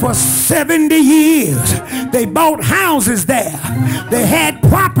Babylon for 70 years. They bought houses there. They had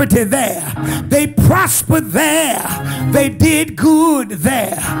property there. They prospered there. They did good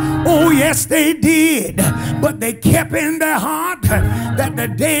there. Oh, yes, they did. But they kept in their heart that the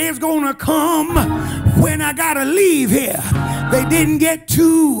day is going to come when I got to leave here. They didn't get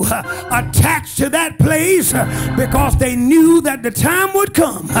too attached to that place because they knew that the time would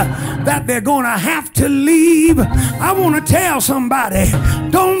come that they're going to have to leave. I want to tell somebody,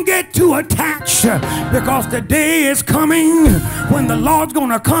 don't get too attached because the day is coming when the Lord's going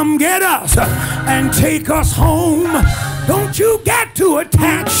to come get us and take us home. Don't you get too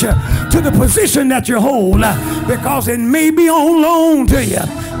attached to the position that you hold because it may be on loan to you.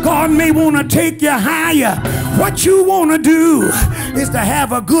 God may want to take you higher. What you want to do is to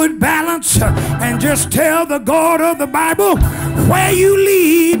have a good balance and just tell the God of the Bible, where you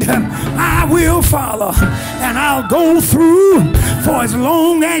lead, I will follow. And I'll go through for as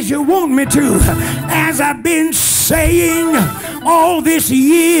long as you want me to. As I've been saying all this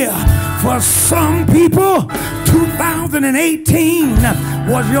year, for some people, 2018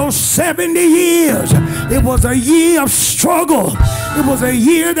 was your 70 years. It was a year of struggle. It was a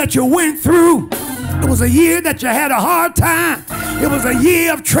year that you went through. It was a year that you had a hard time. It was a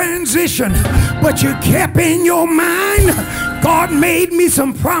year of transition. But you kept in your mind, God made me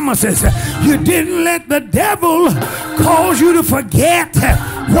some promises. You didn't let the devil cause you to forget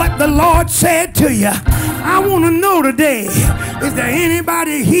what the Lord said to you. I want to know today, is there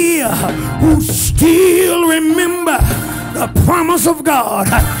anybody here who still remember the promise of God?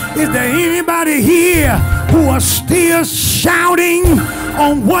 Is there anybody here who are still shouting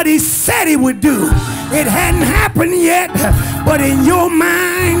on what he said he would do? It hadn't happened yet, but in your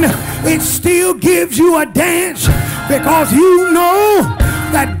mind, it still gives you a dance because you know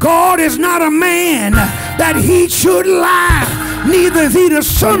that God is not a man that he should lie. Neither is he the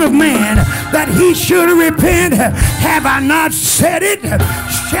Son of Man that he should repent. Have I not said it?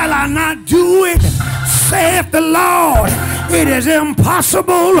 Shall I not do it? Saith the Lord. It is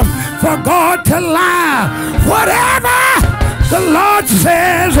impossible for God to lie. Whatever the Lord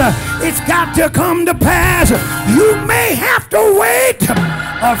says, it's got to come to pass. You may have to wait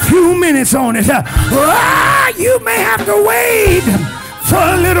a few minutes on it. You may have to wait for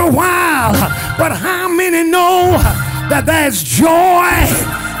a little while. But how many know that there's joy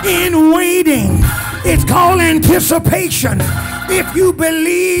in waiting? It's called anticipation. If you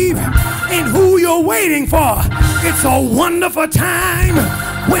believe in who you're waiting for, it's a wonderful time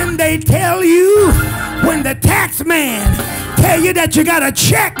when they tell you, when the tax man tell you that you got a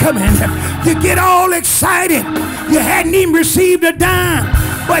check coming, you get all excited. You hadn't even received a dime,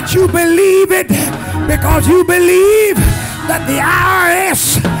 but you believe it because you believe that the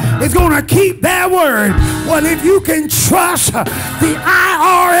IRS is going to keep their word. Well, if you can trust the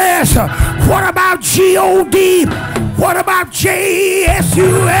IRS, what about GOD? What about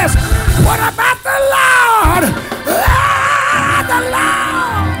JSUS? What about the Lord? The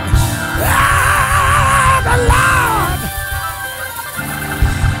Lord! The Lord!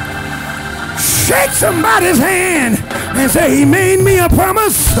 Shake somebody's hand and say, he made me a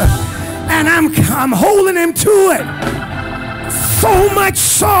promise and I'm holding him to it. So much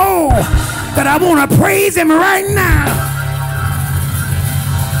so that I want to praise him right now.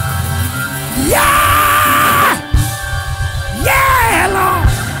 Yeah! Yeah, Lord!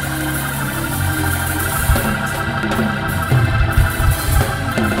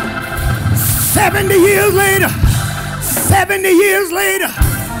 70 years later, 70 years later,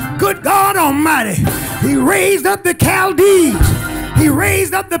 good God Almighty, he raised up the Chaldees. He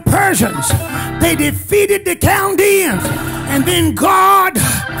raised up the Persians. They defeated the Chaldeans. And then God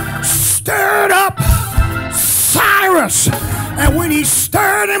stirred up Cyrus. And when he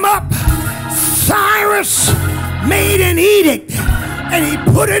stirred him up, Cyrus made an edict. And he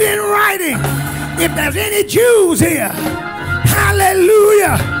put it in writing. If there's any Jews here,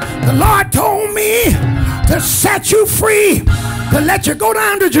 hallelujah, the Lord told me to set you free, to let you go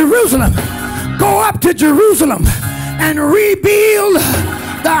down to Jerusalem. Go up to Jerusalem and rebuild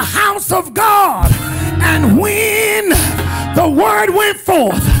the house of God. And when the word went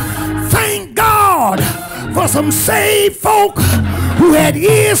forth, thank God for some saved folk who had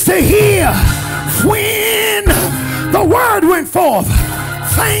ears to hear when the word went forth.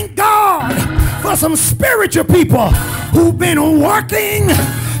 Thank God for some spiritual people who've been working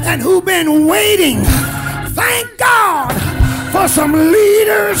and who've been waiting. Thank God for some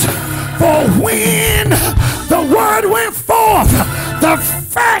leaders, for when the word went forth, the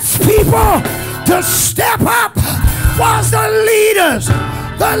first people to step up was the leaders.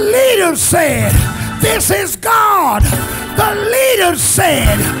 The leaders said, this is God. The leaders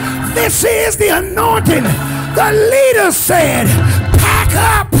said, this is the anointing. The leaders said, pack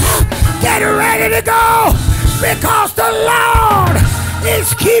up, get ready to go, because the Lord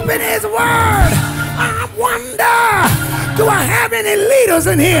is keeping his word. I wonder, do I have any leaders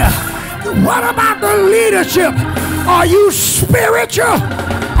in here? What about the leadership? Are you spiritual?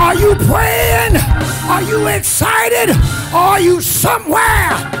 Are you praying? Are you excited? Or are you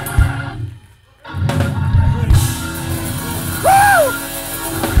somewhere? Woo!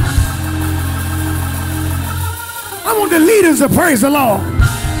 I want the leaders to praise the Lord.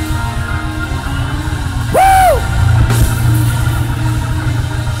 Woo!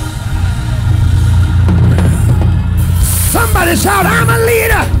 Somebody shout, I'm a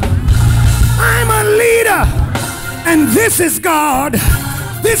leader. I'm a leader. And this is God.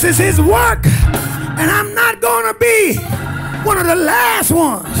 This is his work. And I'm not going to be one of the last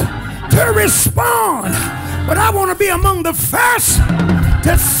ones to respond. But I want to be among the first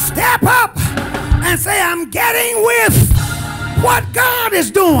to step up and say, I'm getting with what God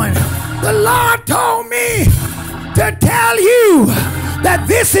is doing. The Lord told me to tell you that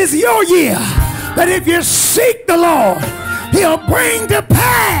this is your year. That if you seek the Lord, he'll bring to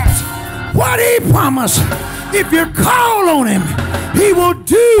pass what he promised. If you call on him, he will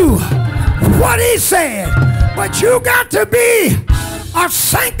do what he said. But you got to be a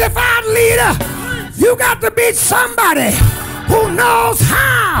sanctified leader. You got to be somebody who knows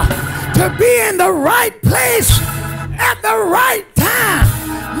how to be in the right place at the right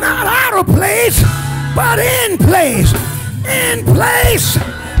time. Not out of place, but in place. In place.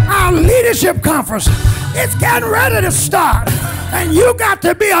 Our leadership conference is getting ready to start. And you got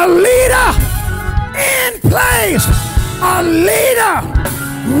to be a leader in place. A leader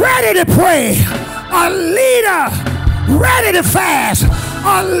ready to pray. A leader ready to fast.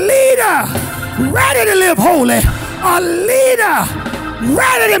 A leader ready to live holy. A leader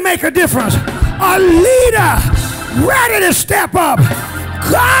ready to make a difference. A leader ready to step up.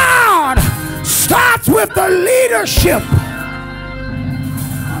 God starts with the leadership.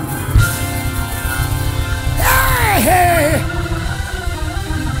 Hey, hey.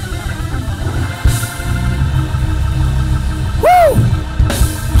 Woo!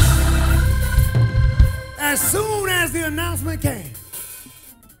 As soon as the announcement came,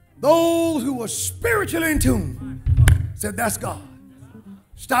 those who were spiritually in tune said, that's God.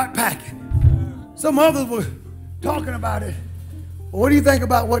 Start packing. Some others were talking about it. Well, what do you think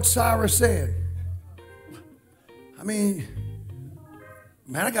about what Cyrus said? I mean,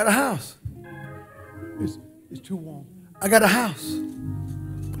 man, I got a house. It's too warm. I got a house.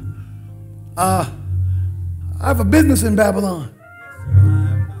 I have a business in Babylon.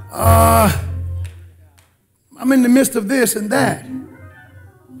 I'm in the midst of this and that. I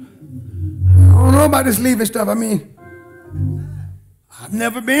don't know about this leaving stuff. I mean, I've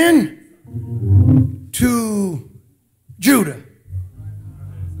never been to Judah.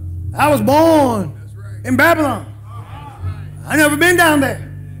 I was born in Babylon. I never been down there.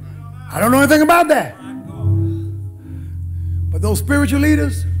 I don't know anything about that. But those spiritual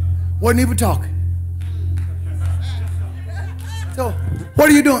leaders wasn't even talking. So, what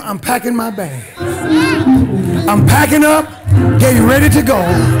are you doing? I'm packing my bag. I'm packing up, getting ready to go,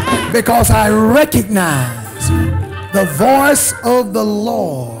 because I recognize the voice of the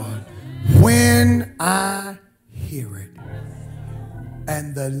Lord when I hear it.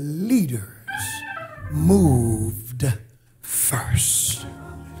 And the leaders moved first.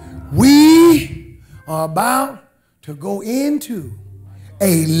 We are about to go into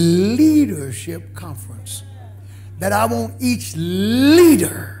a leadership conference that I want each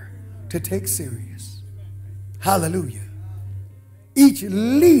leader to take serious. Hallelujah. Each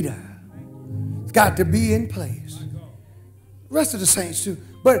leader has got to be in place. The rest of the saints too.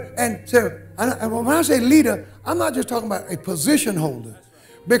 But, and so, when I say leader, I'm not just talking about a position holder,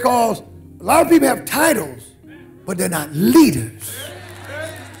 because a lot of people have titles, but they're not leaders.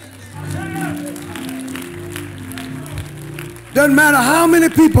 Doesn't matter how many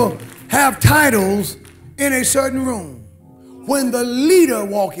people have titles in a certain room. When the leader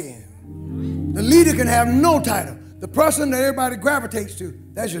walk in, the leader can have no title. The person that everybody gravitates to,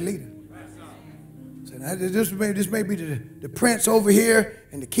 that's your leader. Say, This may be the prince over here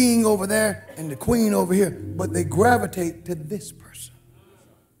and the king over there and the queen over here, but they gravitate to this person.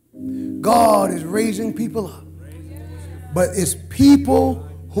 God is raising people up, but it's people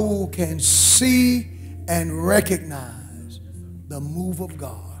who can see and recognize the move of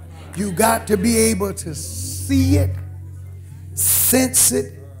God. You got to be able to see it, sense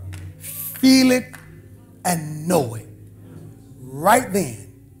it, feel it, and know it right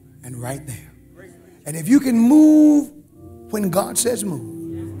then and right there. And if you can move when God says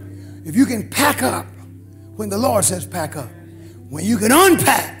move, if you can pack up when the Lord says pack up, when you can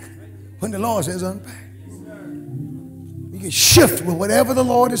unpack when the Lord says unpack, you can shift with whatever the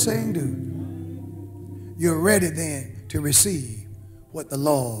Lord is saying do, you're ready then to receive what the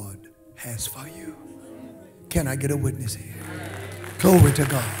Lord has for you. Can I get a witness here? Glory to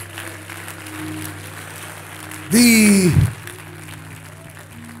God. The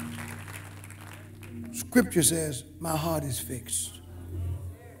scripture says, my heart is fixed.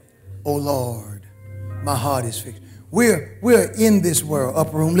 Oh Lord, my heart is fixed. We're in this world,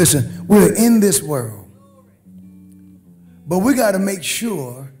 upper room. Listen, we're in this world. But we got to make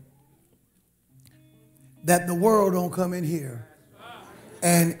sure that the world don't come in here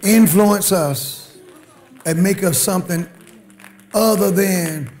and influence us and make us something other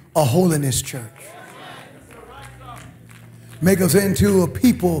than a holiness church. Make us into a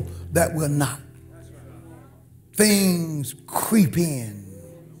people that will not. Things creep in.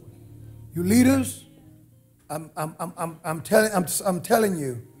 You leaders, I'm telling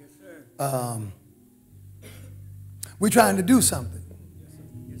you, we're trying to do something.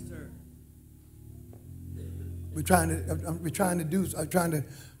 We're trying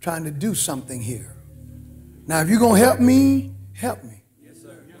to do something here. Now, if you're gonna help me, help me.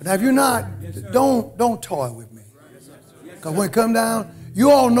 But now, if you're not, don't toy with me. Because when it comes down,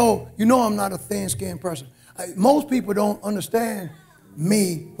 you all know, I'm not a thin-skinned person. Most people don't understand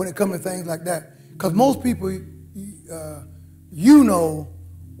me when it comes to things like that. Because most people,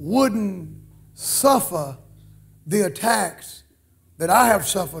 wouldn't suffer the attacks that I have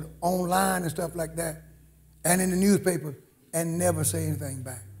suffered online and stuff like that, and in the newspaper, and never say anything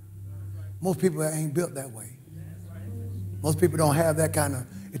back. Most people ain't built that way. Most people don't have that kind of,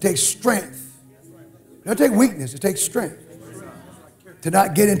 it takes strength. It don't take weakness, it takes strength to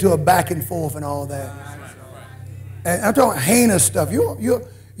not get into a back and forth and all that. And I'm talking heinous stuff. You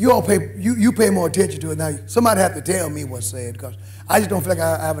all pay more attention to it now. Somebody have to tell me what's said, because I just don't feel like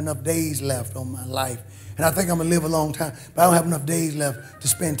I have enough days left on my life. And I think I'm gonna live a long time, but I don't have enough days left to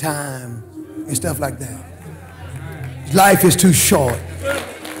spend time and stuff like that. Life is too short.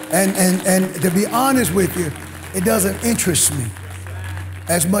 And to be honest with you, it doesn't interest me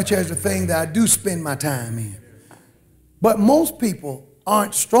as much as the thing that I do spend my time in. But most people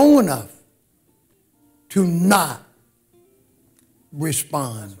aren't strong enough to not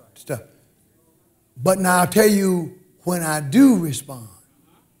respond to stuff. But now I'll tell you when I do respond,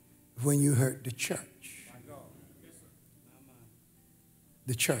 when you hurt the church.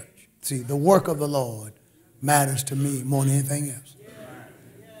 The church. See, the work of the Lord matters to me more than anything else.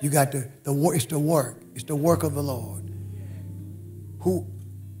 You got it's the work. It's the work of the Lord. Who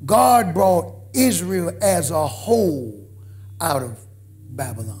God brought Israel as a whole out of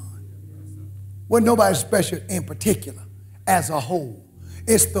Babylon. Wasn't nobody special in particular, as a whole.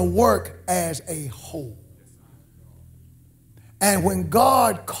 It's the work as a whole. And when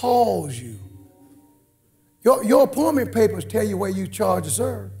God calls you, your appointment papers tell you where you charge to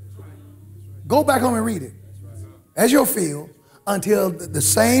serve. Go back home and read it as you'll feel until the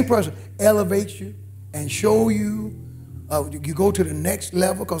same person elevates you and show you, you go to the next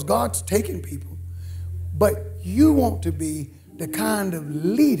level, because God's taking people. But you want to be the kind of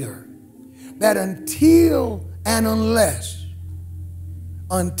leader that until and unless,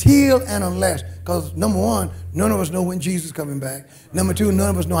 because number one, none of us know when Jesus is coming back. Number two, none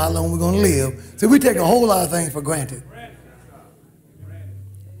of us know how long we're going to live. So we take a whole lot of things for granted.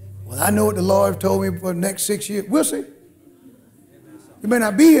 Well, I know what the Lord told me for the next 6 years. We'll see. You may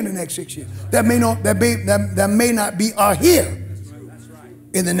not be in the next 6 years. That may not be here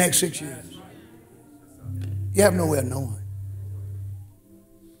in the next 6 years. You have no way of knowing.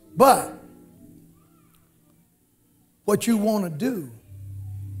 But what you want to do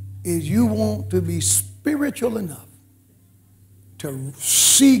is you want to be spiritual enough to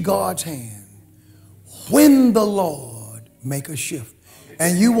see God's hand when the Lord make a shift.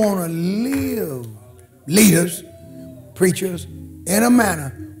 And you want to live, leaders, preachers, in a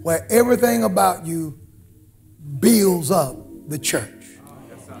manner where everything about you builds up the church.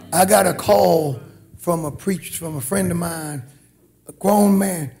 I got a call from a friend of mine, a grown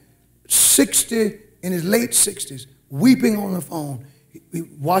man, 60 in his late 60s, weeping on the phone. He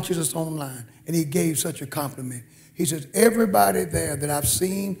watches us online, and he gave such a compliment. He says, everybody there that I've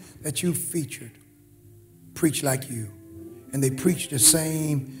seen that you featured preach like you. And they preach the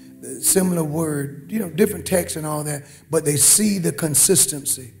same, similar word, different text and all that, but they see the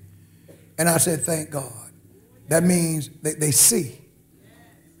consistency. And I said, thank God. That means they see.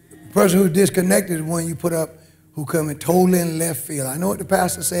 The person who's disconnected is one you put up who come in totally in left field. I know what the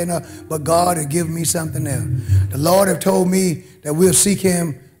pastor said, no, but God has given me something else. The Lord have told me that we'll seek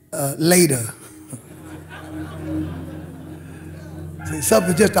him later. See,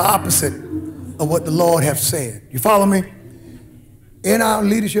 something just the opposite of what the Lord have said. You follow me? In our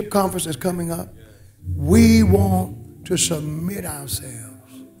leadership conference that's coming up, we want to submit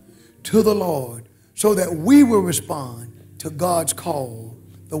ourselves to the Lord so that we will respond to God's call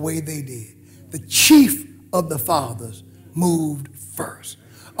the way they did. The chief of the fathers moved first,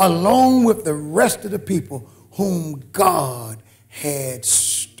 along with the rest of the people whom God had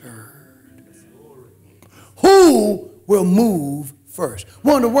stirred. Who will move first?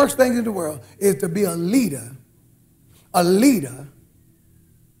 One of the worst things in the world is to be a leader,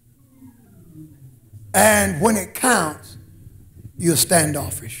 and when it counts, you're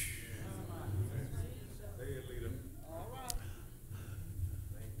standoffish.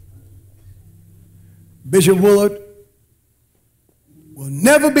 Bishop Woolard will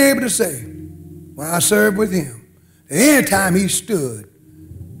never be able to say, when I served with him, that any time he stood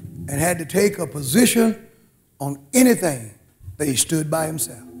and had to take a position on anything, that he stood by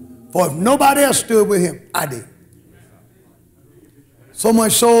himself. For if nobody else stood with him, I did. So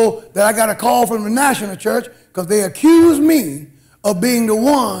much so that I got a call from the national church because they accused me of being the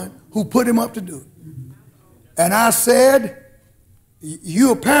one who put him up to do it. And I said,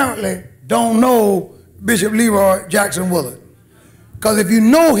 you apparently don't know Bishop Leroy Jackson Woolard. Because if you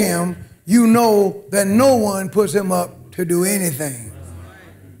know him, you know that no one puts him up to do anything.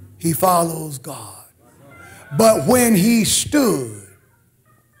 He follows God. But when he stood,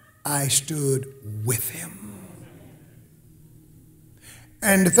 I stood with him.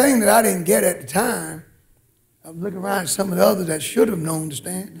 And the thing that I didn't get at the time, I was looking around at some of the others that should have known to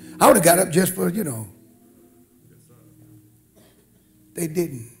stand. I would have got up just for, They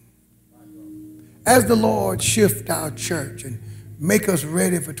didn't. As the Lord shift our church and make us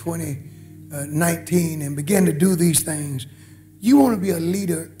ready for 2019 and begin to do these things, you want to be a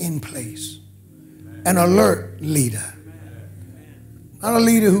leader in place, an alert leader. Not a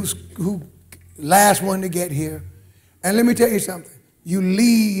leader who last one to get here. And let me tell you something. You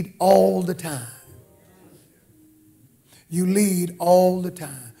lead all the time. You lead all the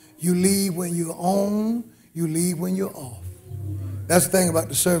time. You lead when you're on. You lead when you're off. That's the thing about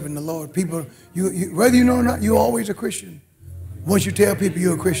the serving the Lord. People, whether you know or not, you're always a Christian. Once you tell people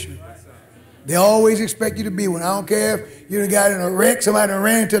you're a Christian, they always expect you to be one. I don't care if you got in a wreck, somebody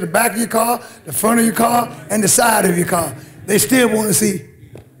ran to the back of your car, the front of your car, and the side of your car. They still want to see.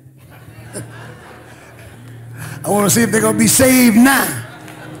 I want to see if they're going to be saved now.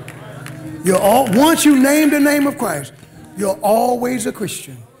 Once you name the name of Christ, you're always a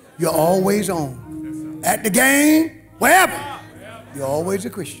Christian. You're always on. At the game, wherever. You're always a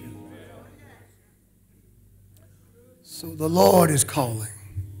Christian. So the Lord is calling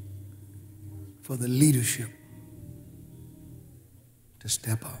for the leadership to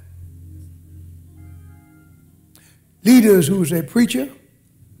step up. Leaders who say, preacher,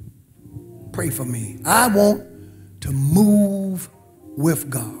 pray for me. I want to move with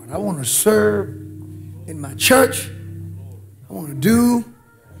God. I want to serve in my church. I want to do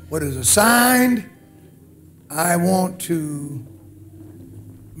what is assigned. I want to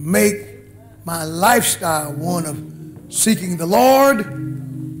make my lifestyle one of seeking the Lord.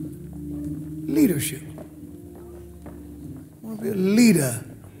 Leadership. I want to be a leader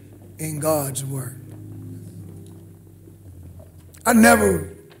in God's word. I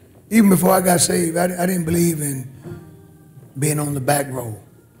never, even before I got saved, I didn't believe in being on the back row.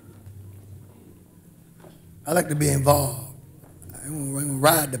 I like to be involved. I want to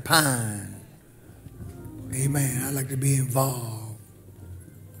ride the pine. Amen. I like to be involved.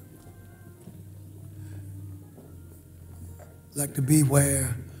 I like to be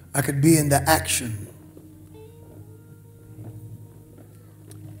where I could be in the action.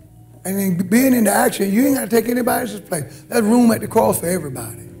 And in being in the action, you ain't got to take anybody else's place. There's room at the cross for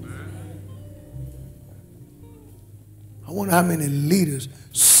everybody. I wonder how many leaders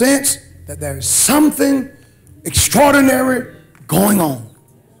sense that there is something extraordinary going on.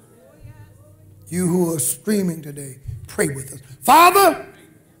 You who are streaming today, pray with us. Father,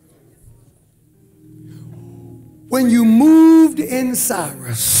 when you moved in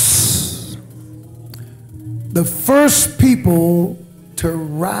Cyrus, the first people to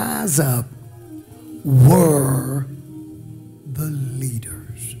rise up were the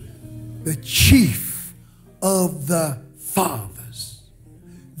leaders, the chief of the fathers.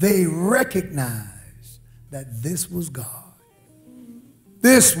 They recognized that this was God.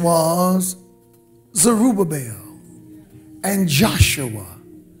 This was Zerubbabel and Joshua.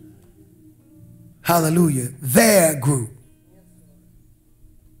 Hallelujah. Their group.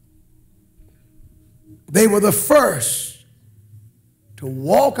 They were the first to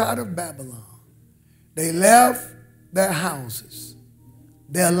walk out of Babylon. They left their houses,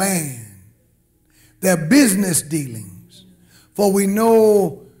 their land, their business dealings. For we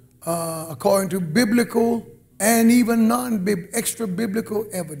know, according to biblical and even non-extra biblical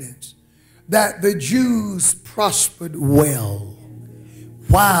evidence, that the Jews prospered well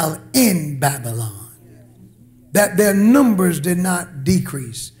while in Babylon, that their numbers did not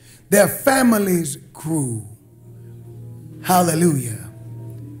decrease, their families grew. Hallelujah.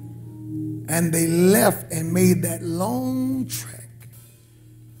 And they left and made that long trek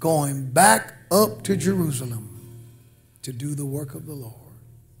going back up to Jerusalem to do the work of the Lord.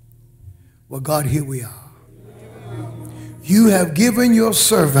 Well, God, here we are. You have given your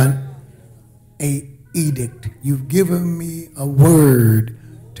servant an edict. You've given me a word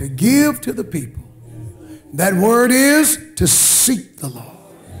to give to the people. That word is to seek the Lord.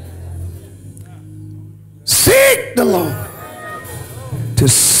 Seek the Lord. To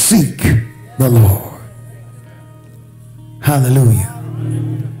seek the Lord. Hallelujah.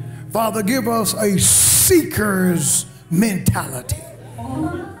 Father, give us a seeker's mentality.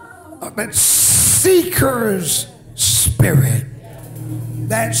 That seeker's spirit.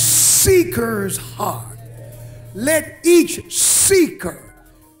 That seeker's heart. Let each seeker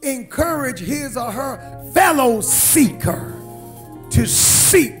encourage his or her fellow seeker to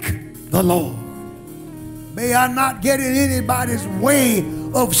seek the Lord. May I not get in anybody's way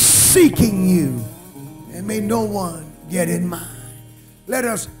of seeking you, and may no one get in mine. Let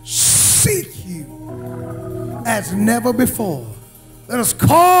us seek you as never before. Let us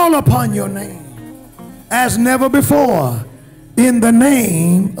call upon your name as never before in the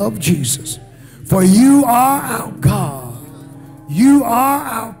name of Jesus. For you are our God. You are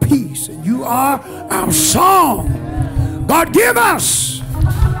our peace, and you are our song. God, give us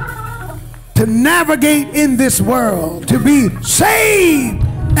to navigate in this world, to be saved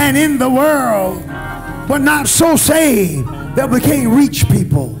and in the world, but not so saved that we can't reach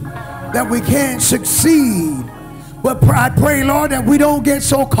people, that we can't succeed. But I pray, Lord, that we don't get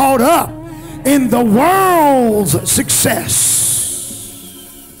so caught up in the world's success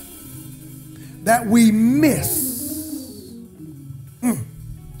that we miss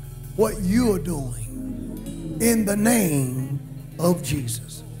what you're doing in the name of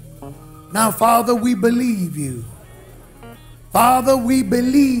Jesus. Now, Father, we believe you. Father, we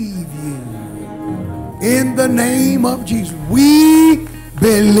believe you. In the name of Jesus, we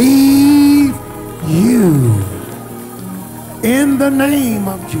believe you. In the name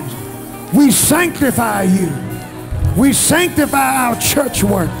of Jesus, we sanctify you. We sanctify our church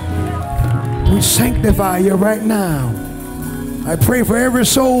work. We sanctify you right now. I pray for every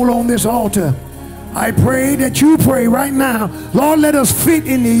soul on this altar. I pray that you pray right now. Lord, let us fit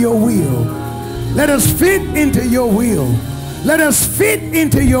into your will. Let us fit into your will. Let us fit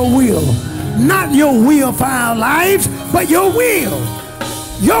into your will. Not your will for our lives, but your will.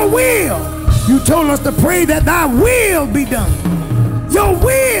 Your will. You told us to pray that thy will be done. Your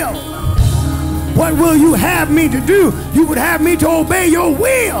will. What will you have me to do? You would have me to obey your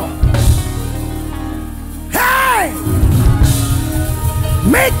will. Hey!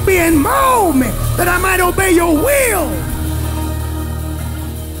 Make me and mold me that I might obey your will.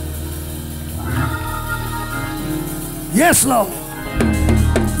 Yes, Lord.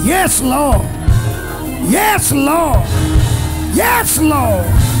 Yes, Lord. Yes, Lord. Yes, Lord.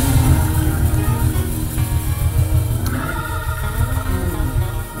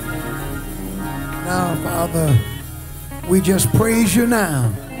 Now, Father, we just praise you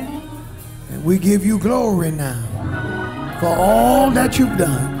now. And we give you glory now for all that you've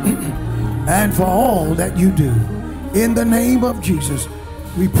done and for all that you do. In the name of Jesus,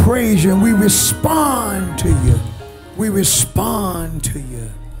 we praise you and we respond to you. We respond to you.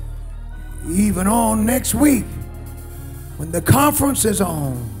 Even on next week, when the conference is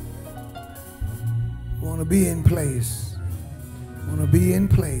on, we want to be in place. We want to be in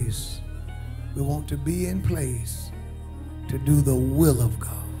place. We want to be in place to do the will of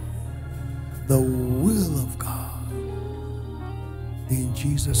God. The will of God. In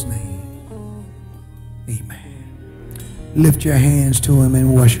Jesus' name, amen. Lift your hands to him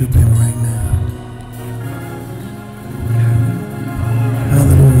and worship him right now.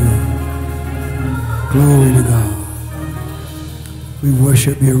 Glory to God. We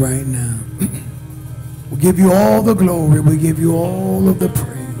worship you right now. We give you all the glory. We give you all of the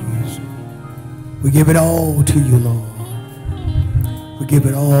praise. We give it all to you, Lord. We give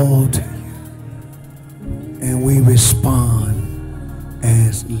it all to you. And we respond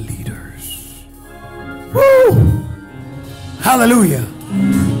as leaders. Woo! Hallelujah.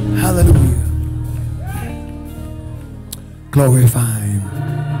 Hallelujah. Glorify him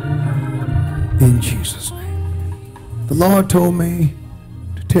in Jesus' name. The Lord told me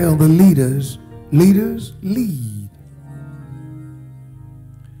to tell the leaders, leaders, lead.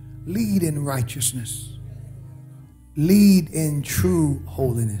 Lead in righteousness. Lead in true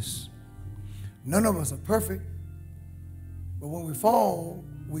holiness. None of us are perfect, but when we fall,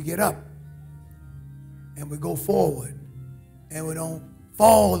 we get up and we go forward, and we don't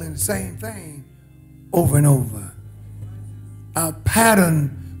fall in the same thing over and over. Our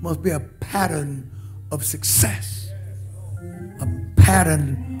pattern must be a pattern of success, a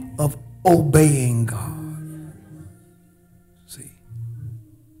pattern of obeying God. See,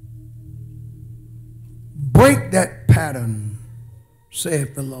 break that pattern,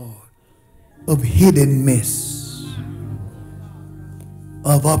 saith the Lord, of hidden miss,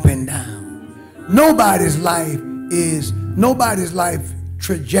 of up and down. Nobody's life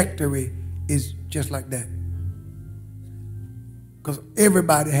trajectory is just like that. Because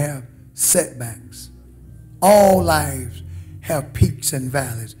everybody have setbacks. All lives have peaks and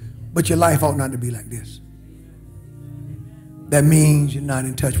valleys. But your life ought not to be like this. That means you're not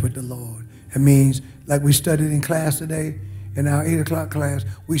in touch with the Lord. It means, like we studied in class today, in our 8 o'clock class,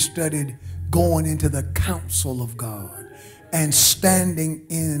 we studied going into the counsel of God and standing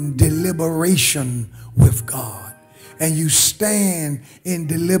in deliberation with God. And you stand in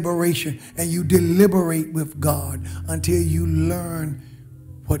deliberation and you deliberate with God until you learn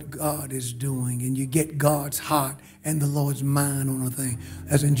what God is doing and you get God's heart and the Lord's mind on a thing.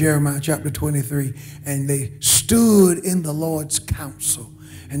 As in Jeremiah chapter 23, and they stood in the Lord's counsel.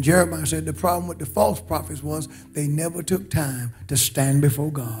 And Jeremiah said the problem with the false prophets was they never took time to stand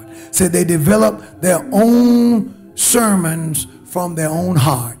before God. Said they developed their own sermons from their own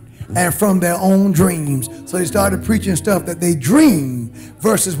heart and from their own dreams. So they started preaching stuff that they dreamed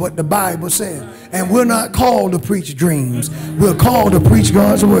versus what the Bible said. And we're not called to preach dreams. We're called to preach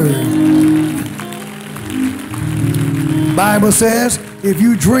God's word. Bible says if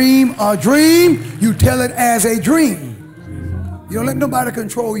you dream a dream, you tell it as a dream. You don't let nobody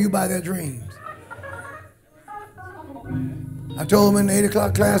control you by their dreams. I told them in the 8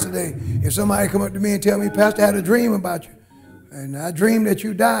 o'clock class today, if somebody come up to me and tell me, Pastor, I had a dream about you, and I dreamed that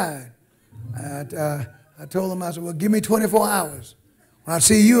you died. I told them, I said, well, give me 24 hours. When I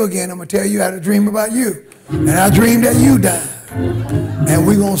see you again, I'm going to tell you I had a dream about you. And I dreamed that you died. And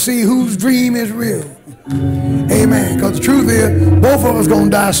we're going to see whose dream is real. Amen. Because the truth is, both of us going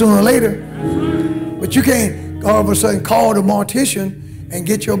to die sooner or later. But you can't all of a sudden call the mortician and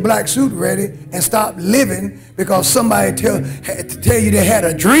get your black suit ready and stop living because somebody had to tell you they had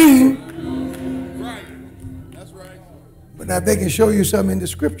a dream. But now they can show you something in the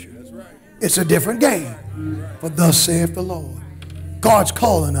scripture. It's a different game. But thus saith the Lord. God's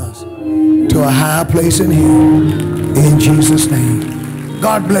calling us to a higher place in him. In Jesus' name.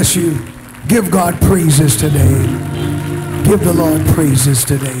 God bless you. Give God praises today. Give the Lord praises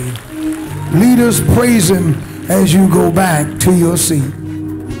today. Leaders, praise him as you go back to your seat.